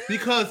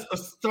 Because of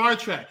Star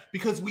Trek,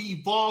 because we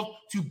evolved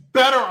to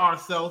better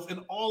ourselves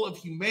and all of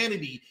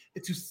humanity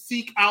and to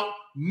seek out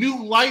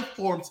new life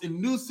forms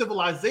and new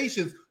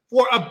civilizations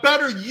for a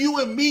better you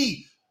and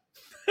me.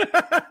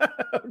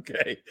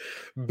 Okay.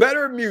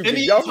 Better music. In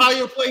the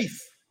entire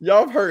place.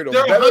 Y'all have heard of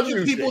there are better 100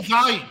 music. people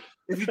dying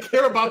if you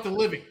care about the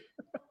living.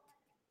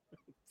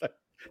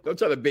 Don't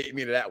try to bait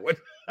me to that one.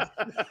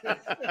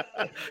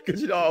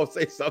 Because I'll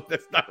say something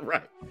that's not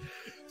right.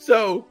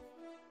 So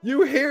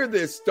you hear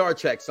this Star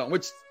Trek song,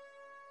 which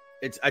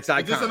it's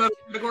iconic. Is this another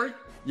category?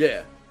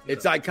 Yeah,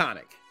 it's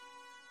iconic.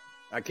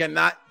 I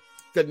cannot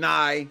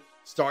deny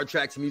Star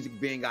Trek's music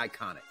being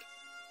iconic.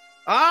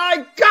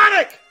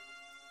 Iconic!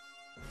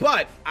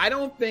 But I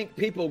don't think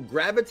people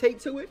gravitate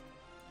to it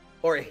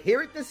or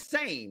hear it the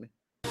same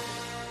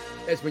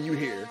as when you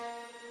hear.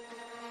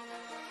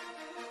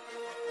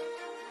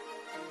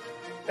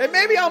 And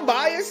maybe I'm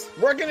biased,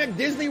 working at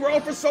Disney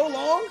World for so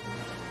long.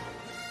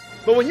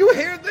 But when you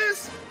hear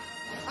this,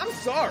 I'm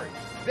sorry.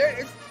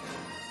 It's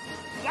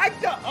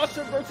like the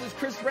Usher versus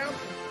Chris Brown.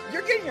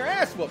 You're getting your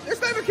ass whooped. There's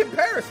not a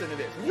comparison to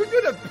this. When you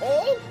do the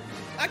poll,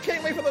 I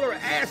can't wait for the little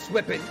ass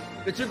whipping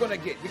that you're going to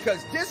get.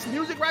 Because this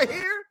music right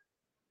here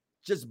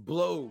just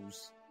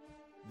blows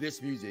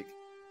this music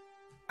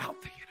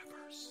out the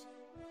universe.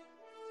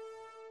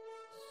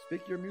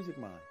 Speak your music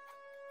mind.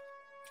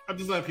 I'm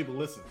just letting people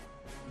listen.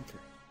 Okay.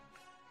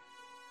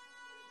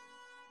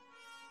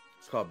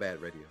 It's called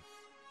bad radio.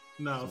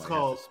 No, it's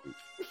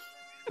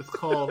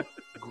called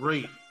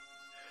great.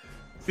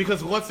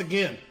 Because once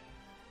again,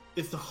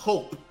 it's the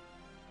hope.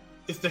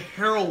 It's the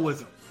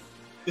heroism.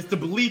 It's the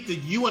belief that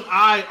you and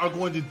I are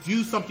going to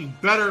do something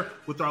better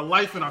with our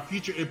life and our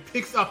future. It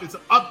picks up. It's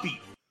an upbeat.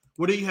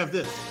 Where do you have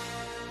this?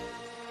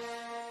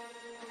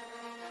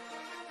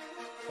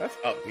 That's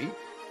upbeat.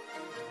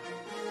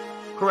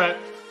 Correct.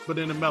 But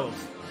then it mellows.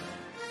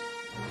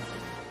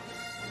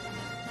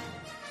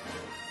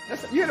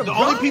 The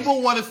only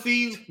people want to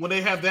see when they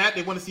have that,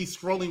 they want to see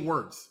scrolling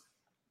words,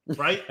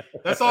 right?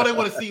 That's all they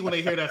want to see when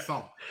they hear that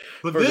song.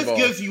 But First this all,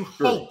 gives you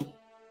hope.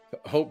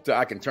 Hope that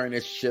I can turn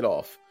this shit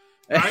off.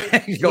 Right?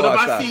 Go but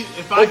outside.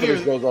 if I hear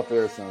this goes off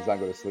there as soon as I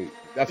go to sleep.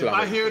 That's what if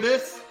I hear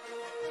this,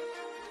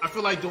 I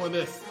feel like doing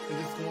this and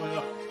just going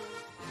up.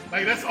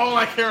 Like that's all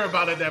I care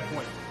about at that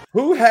point.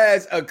 Who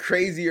has a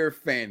crazier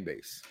fan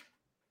base?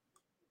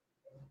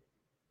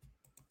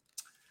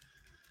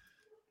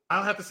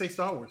 I'll have to say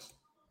Star Wars.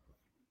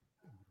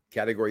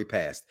 Category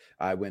passed.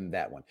 I win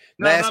that one.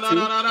 No.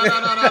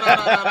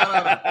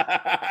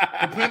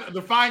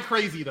 Define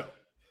crazy though.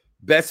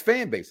 Best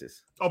fan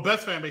bases. Oh,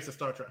 best fan base of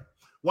Star Trek.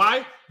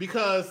 Why?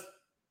 Because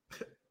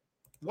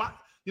why?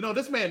 You know,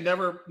 this man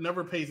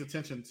never pays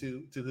attention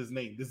to his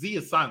name. The Z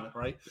is silent,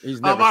 right?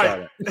 He's never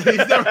silent.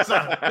 He's never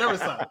silent. Never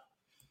silent.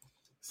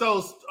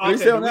 So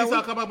okay, the reason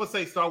I come up and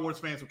say Star Wars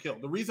fans were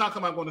killed. The reason I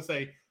come up going to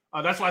say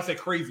that's why I say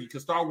crazy,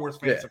 because Star Wars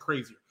fans are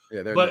crazier.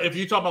 Yeah, but if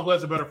you talk about who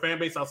has a better fan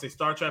base, I'll say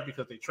Star Trek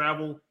because they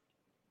travel,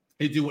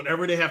 they do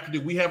whatever they have to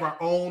do. We have our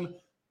own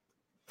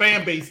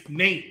fan base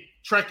name,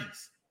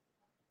 Trekkies,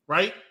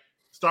 right?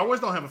 Star Wars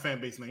don't have a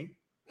fan base name.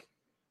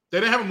 They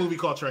don't have a movie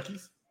called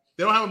Trekkies.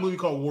 They don't have a movie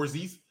called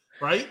Warsies,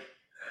 right?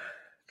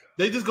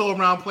 They just go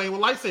around playing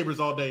with lightsabers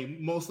all day,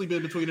 mostly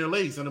been between their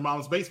legs in their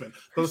mom's basement.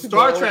 But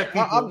Star Trek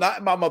people, I'm not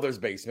in my mother's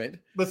basement.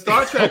 But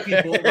Star Trek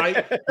people,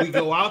 right? We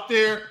go out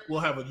there.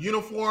 We'll have a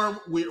uniform.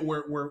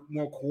 We're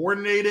more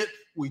coordinated.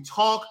 We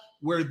talk.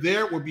 We're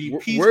there. We're being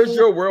peaceful. Where's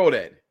your world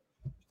at?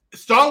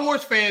 Star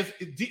Wars fans.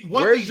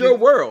 Where's your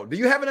world? Do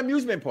you have an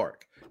amusement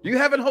park? Do you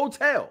have a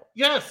hotel?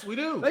 Yes, we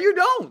do. No, you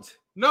don't.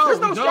 No, there's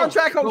no Star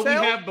Trek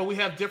hotel. But we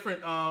have different.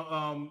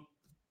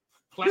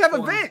 You have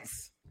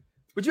events.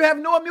 But you have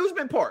no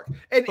amusement park.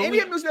 And any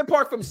amusement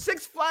park from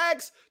Six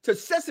Flags to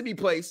Sesame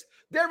Place,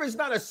 there is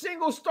not a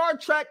single Star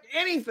Trek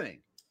anything.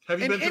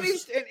 Have you been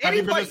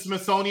to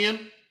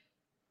Smithsonian?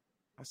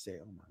 I say,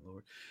 oh my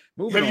Lord.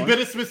 Have you been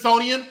at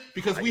Smithsonian?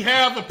 Because we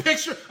have a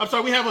picture. I'm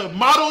sorry, we have a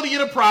model of the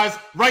Enterprise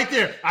right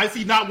there. I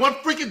see not one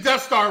freaking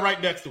Death Star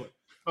right next to it.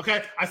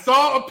 Okay, I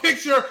saw a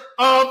picture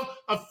of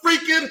a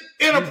freaking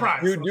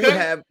Enterprise.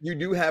 You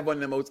do have one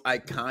of the most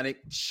iconic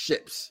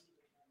ships.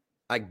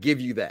 I give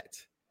you that.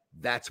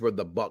 That's where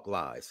the buck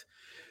lies.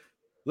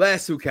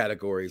 Last two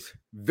categories,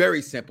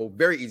 very simple,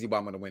 very easy. But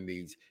I'm going to win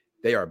these.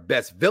 They are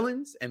best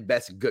villains and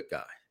best good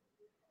guy.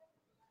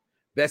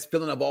 Best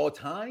villain of all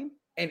time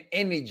and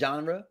any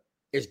genre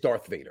is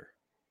Darth Vader.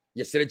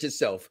 You said it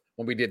yourself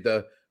when we did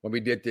the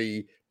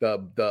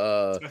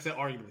I said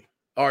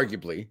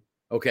arguably.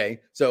 Okay,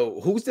 so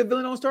who's the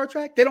villain on Star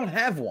Trek? They don't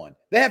have one.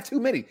 They have too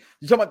many.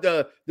 You're talking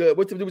about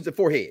the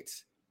four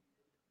heads,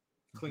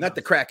 not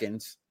the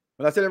Krakens.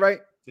 Did I say that right?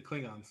 The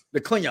Klingons.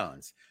 The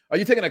Klingons. Are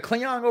you taking a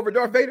Klingon over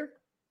Darth Vader?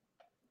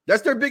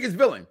 That's their biggest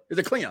villain. Is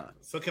a Klingon.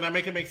 So can I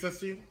make it make sense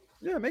to you?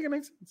 Yeah, make it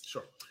make sense.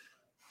 Sure.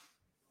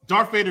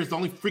 Darth Vader is the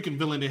only freaking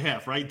villain they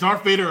have, right?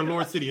 Darth Vader and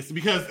Lord Sidious,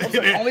 because they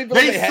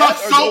suck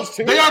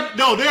so. They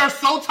are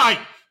so tight.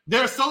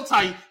 They're so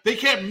tight, they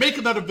can't make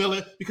another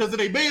villain because if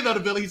they made another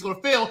villain, he's going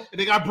to fail, and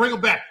they got to bring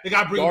him back. They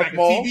got to bring him back. The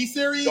TV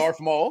series.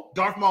 Darth Maul.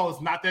 Darth Maul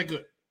is not that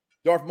good.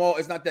 Darth Maul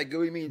is not that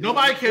good. You mean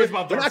nobody cares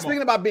about Darth Maul? We're not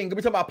speaking about being good.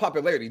 We're talking about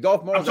popularity.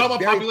 Darth Maul. I'm talking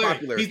about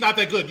popularity. He's not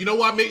that good. You know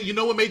what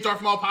made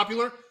Darth Maul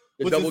popular?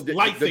 The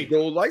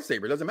dual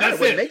lightsaber. Doesn't matter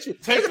what makes you.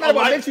 Doesn't matter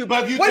what makes you.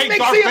 But if you take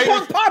Darth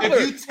Vader, popular,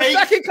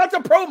 he cuts a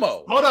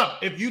promo. Hold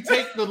up. If you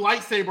take the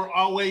lightsaber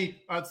away,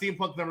 CM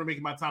Punk's never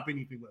making my top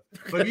anything list.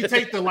 But if you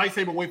take the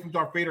lightsaber away from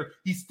Darth Vader,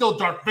 he's still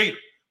Darth Vader.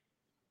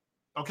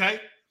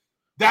 Okay,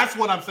 that's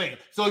what I'm saying.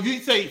 So if you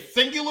say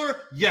singular,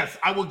 yes,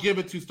 I will give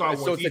it to Star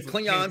Wars. So it's the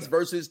Klingons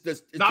versus the.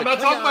 No, I'm not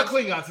talking about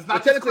Klingons. It's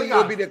not just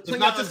Klingons. It's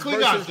not just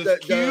Klingons. There's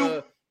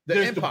Q.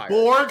 There's Empire. The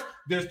Borg.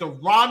 There's the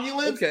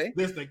Romulans. Okay.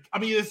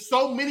 There's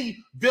so many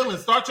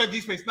villains. Star Trek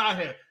Deep Space Nine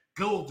had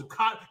Gold.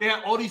 They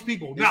had all these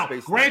people. Now,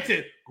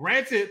 granted,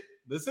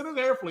 listen to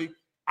carefully.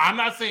 I'm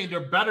not saying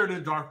they're better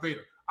than Darth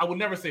Vader. I would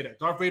never say that.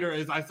 Darth Vader,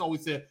 as I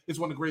always said, is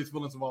one of the greatest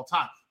villains of all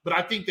time. But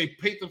I think they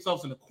paint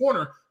themselves in a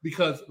corner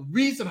because the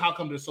reason how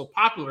come they're so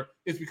popular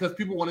is because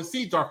people want to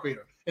see Darth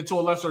Vader, and to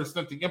a lesser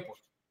extent the Emperor.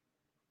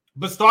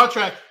 But Star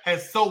Trek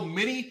has so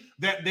many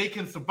that they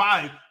can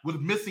survive with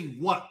missing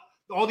one.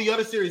 All the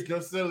other series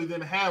necessarily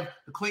didn't have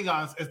the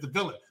Klingons as the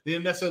villain. They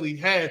didn't necessarily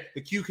have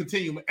the Q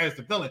Continuum as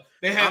the villain.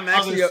 They had I'm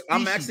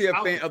actually a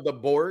fan of the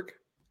Borg.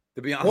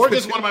 To be honest, Borg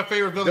is one of my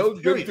favorite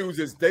villains. Those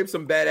dudes, they've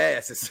some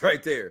badasses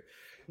right there.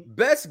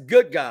 Best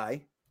good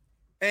guy,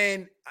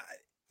 and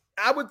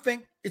I would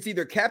think it's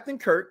either Captain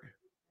Kirk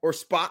or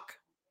Spock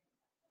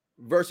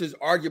versus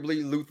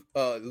arguably Luke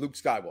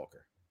Skywalker.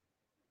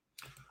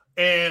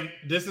 And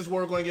this is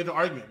where we're going to get into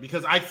argument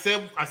because I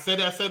said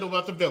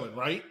about the villain,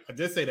 right? I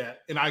did say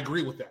that, and I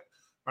agree with that,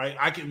 right?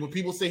 When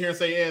people sit here and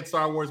say, "Yeah,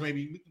 Star Wars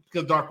maybe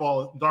because Darth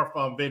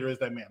Vader is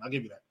that man," I'll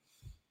give you that.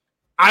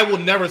 I will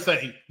never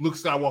say Luke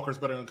Skywalker is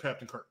better than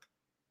Captain Kirk,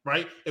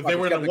 right? If they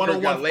were in a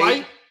one-on-one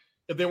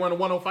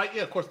fight,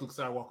 yeah, of course Luke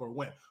Skywalker would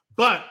win.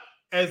 But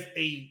as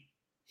a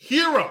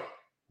hero,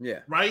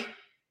 right?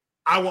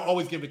 I will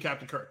always give it to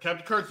Captain Kirk.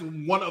 Captain Kirk's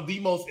one of the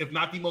most, if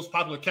not the most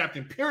popular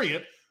captain,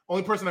 period.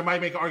 Only person that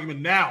might make an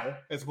argument now,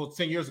 as opposed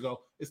to 10 years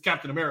ago, is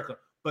Captain America.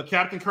 But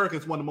Captain Kirk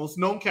is one of the most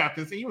known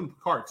captains, and even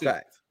Picard too.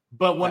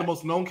 But one of the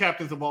most known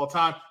captains of all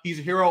time. He's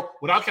a hero.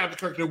 Without Captain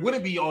Kirk, there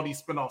wouldn't be all these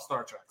spin-off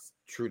Star Treks.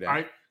 True that.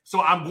 Right?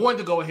 So I'm going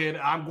to go ahead.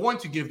 I'm going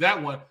to give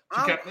that one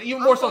to Captain,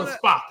 even more so than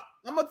Spock.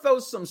 I'm going to throw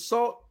some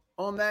salt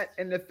on that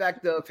and the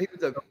fact of he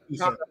was you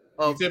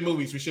said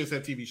movies. We should have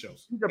said TV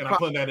shows. And I'm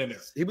putting that in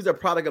there. He was a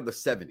product of the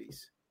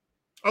 70s.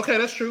 Okay,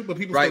 that's true. But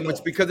people right,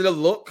 which because of the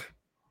look,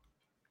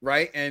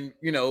 right? And,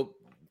 you know,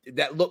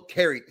 that look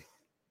carried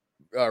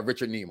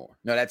Richard Nimoy.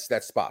 No, that's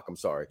Spock. I'm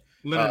sorry.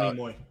 Leonard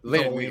Nimoy.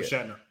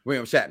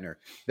 William Shatner.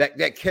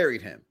 That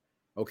carried him.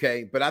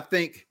 Okay. But I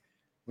think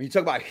when you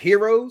talk about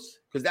heroes,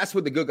 because that's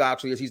what the good guy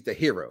actually is, he's the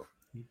hero.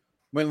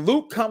 When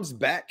Luke comes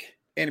back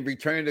in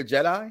Return of the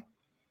Jedi,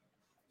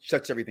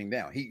 shuts everything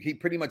down. He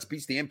pretty much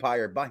beats the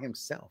Empire by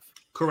himself.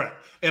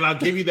 Correct. And I'll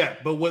give you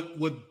that. But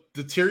what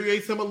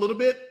deteriorates him a little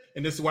bit,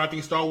 and this is why I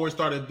think Star Wars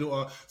started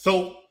doing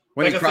so.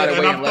 When like I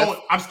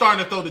said, I'm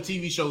starting to throw the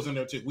TV shows in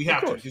there too. We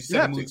have to. You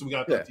said movies, so we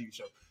got to throw the TV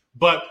show.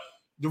 But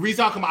the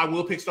reason how come I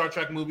will pick Star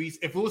Trek movies,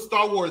 if it was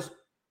Star Wars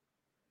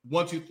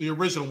 1, 2, the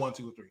original 1,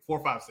 2, 3,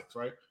 4, 5, 6,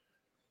 right?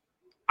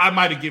 I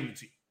might have given it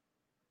to you,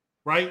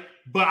 right?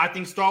 But I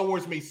think Star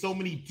Wars made so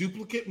many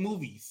duplicate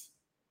movies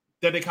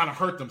that they kind of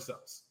hurt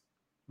themselves,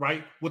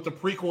 right? With the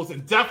prequels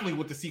and definitely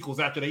with the sequels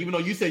after that. Even though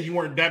you said you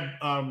weren't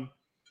that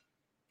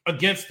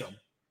against them.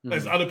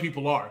 As other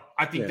people are.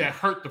 I think that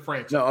hurt the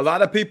franchise. No, a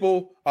lot of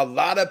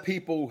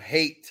people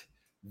hate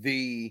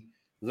the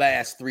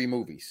last 3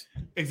 movies.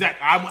 Exactly.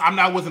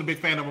 I wasn't a big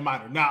fan of them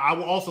either. Now, I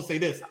will also say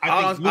this.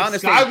 I think Luke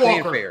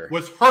Skywalker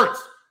was hurt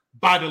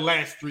by the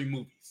last 3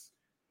 movies.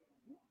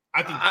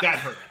 I think that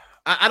hurt him.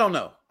 I don't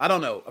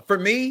know. For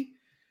me,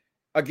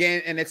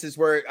 again, and this is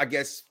where I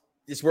guess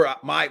it's where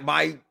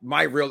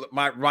my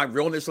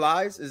realness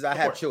lies, is I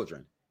have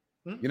children.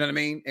 You know what I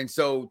mean? And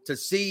so to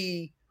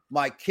see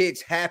my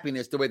kids'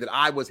 happiness the way that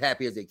I was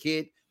happy as a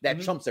kid,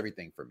 that trumps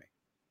everything for me.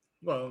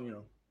 Well,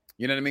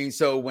 you know what I mean?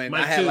 So when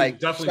Mike I had like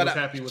definitely was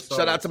happy with Star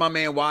shout Wars. out to my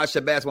man Waz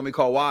Shabazz, when we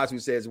call Waz, who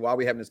says, while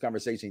we having this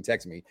conversation, he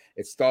texts me,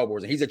 it's Star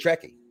Wars, and he's a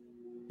Trekkie.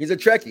 He's a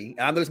Trekkie,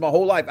 and I've known this my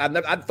whole life.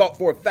 I thought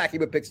for a fact he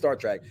would pick Star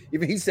Trek.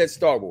 Even he said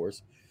Star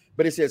Wars,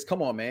 but he says,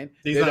 "Come on, man."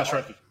 He's not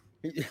Trekkie.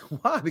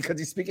 Why? Because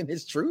he's speaking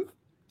his truth.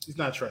 He's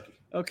not Trekkie.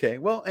 Okay,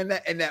 well, in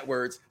that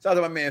words, shout out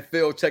to my man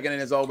Phil checking in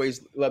as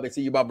always. Love to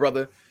see you, my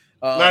brother.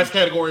 Last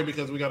category,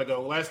 because we got to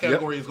go. Last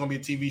category is going to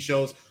be TV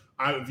shows.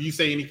 If you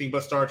say anything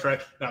but Star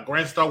Trek, now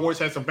granted, Star Wars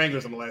had some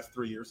bangers in the last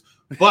 3 years,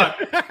 but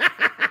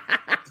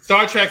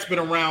Star Trek's been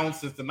around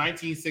since the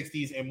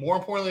 1960s, and more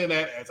importantly than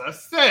that, as I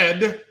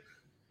said,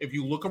 if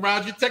you look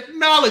around your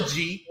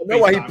technology, I know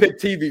why he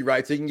picked TV,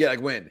 right? So he can get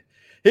like win.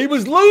 He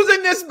was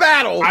losing this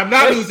battle. I'm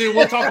not losing.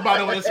 We'll talk about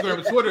it on Instagram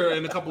and Twitter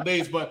in a couple of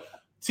days. But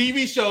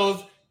TV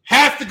shows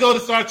have to go to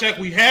Star Trek.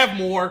 We have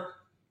more.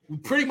 We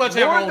pretty much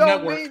have our own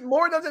network.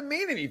 More doesn't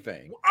mean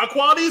anything. Our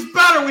quality is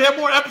better. We have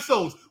more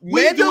episodes.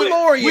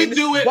 Mandalorian. We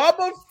do it.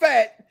 Boba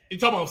Fett. You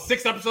talking about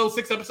 6 episodes?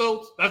 6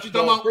 episodes? That's what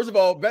you're talking about? First of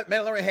all,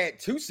 Mandalorian had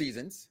 2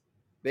 seasons.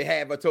 They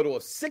have a total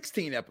of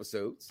 16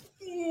 episodes.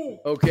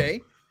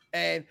 Okay.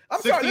 And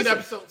I'm 16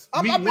 episodes.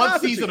 One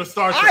season of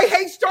Star Trek. I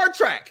hate Star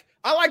Trek.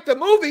 I like the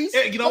movies,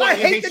 you know but what? I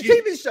hate the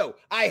TV show.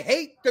 I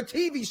hate the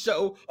TV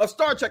show of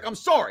Star Trek. I'm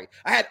sorry.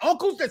 I had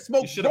uncles that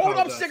smoked rolled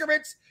up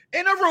cigarettes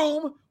in a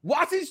room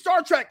watching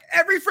Star Trek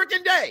every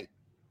freaking day.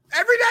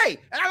 Every day.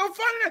 And I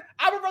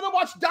would rather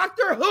watch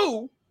Doctor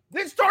Who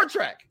than Star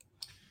Trek.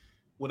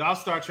 Without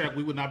Star Trek,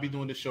 we would not be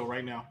doing this show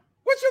right now.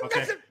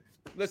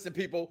 Listen,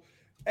 people.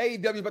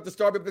 AEW about to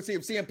start. Let's see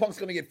if CM Punk's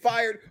going to get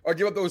fired or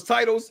give up those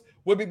titles.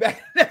 We'll be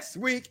back next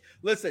week.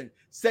 Listen,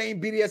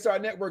 same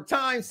BDSR Network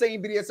time,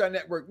 same BDSR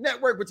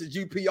Network, which is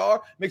UPR.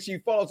 Make sure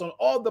you follow us on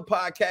all the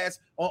podcasts,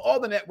 on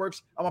all the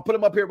networks. I'm going to put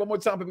them up here one more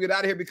time before we get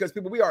out of here because,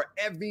 people, we are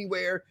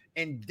everywhere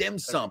and dim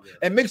sum.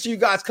 And make sure you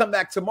guys come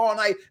back tomorrow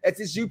night as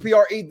this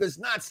UPRE does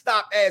not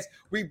stop as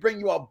we bring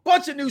you a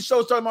bunch of new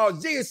shows starting tomorrow.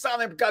 Z is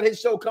Silent got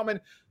his show coming.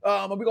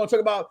 And we're going to talk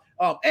about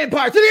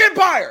Empire to the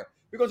Empire.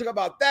 We're going to talk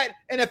about that.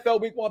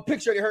 NFL Week 1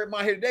 picture. You heard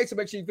mine here today, so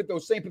make sure you put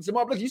those same pictures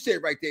up. Look, you see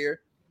it right there.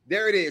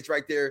 There it is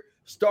right there.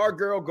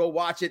 Stargirl, go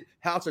watch it.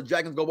 House of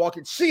Dragons, go walk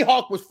it.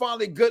 She-Hulk was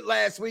finally good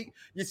last week.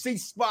 You see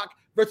Spock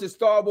versus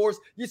Star Wars.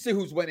 You see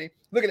who's winning.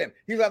 Look at him.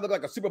 He's going to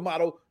look like a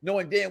supermodel,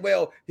 knowing damn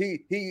well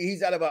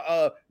he's out of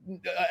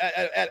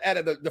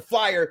the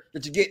flyer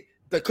that you get,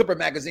 the Clipper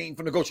magazine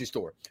from the grocery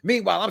store.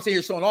 Meanwhile, I'm sitting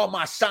here showing all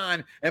my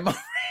shine and my...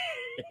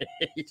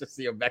 You just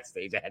see him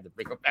backstage. I had to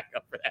bring him back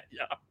up for that,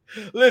 y'all.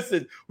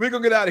 Listen, we're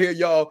going to get out of here,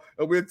 y'all,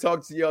 and we'll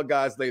talk to y'all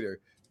guys later.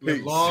 Peace.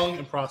 Live long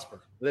and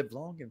prosper. Live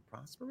long and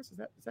prosperous? Is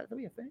that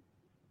really a thing?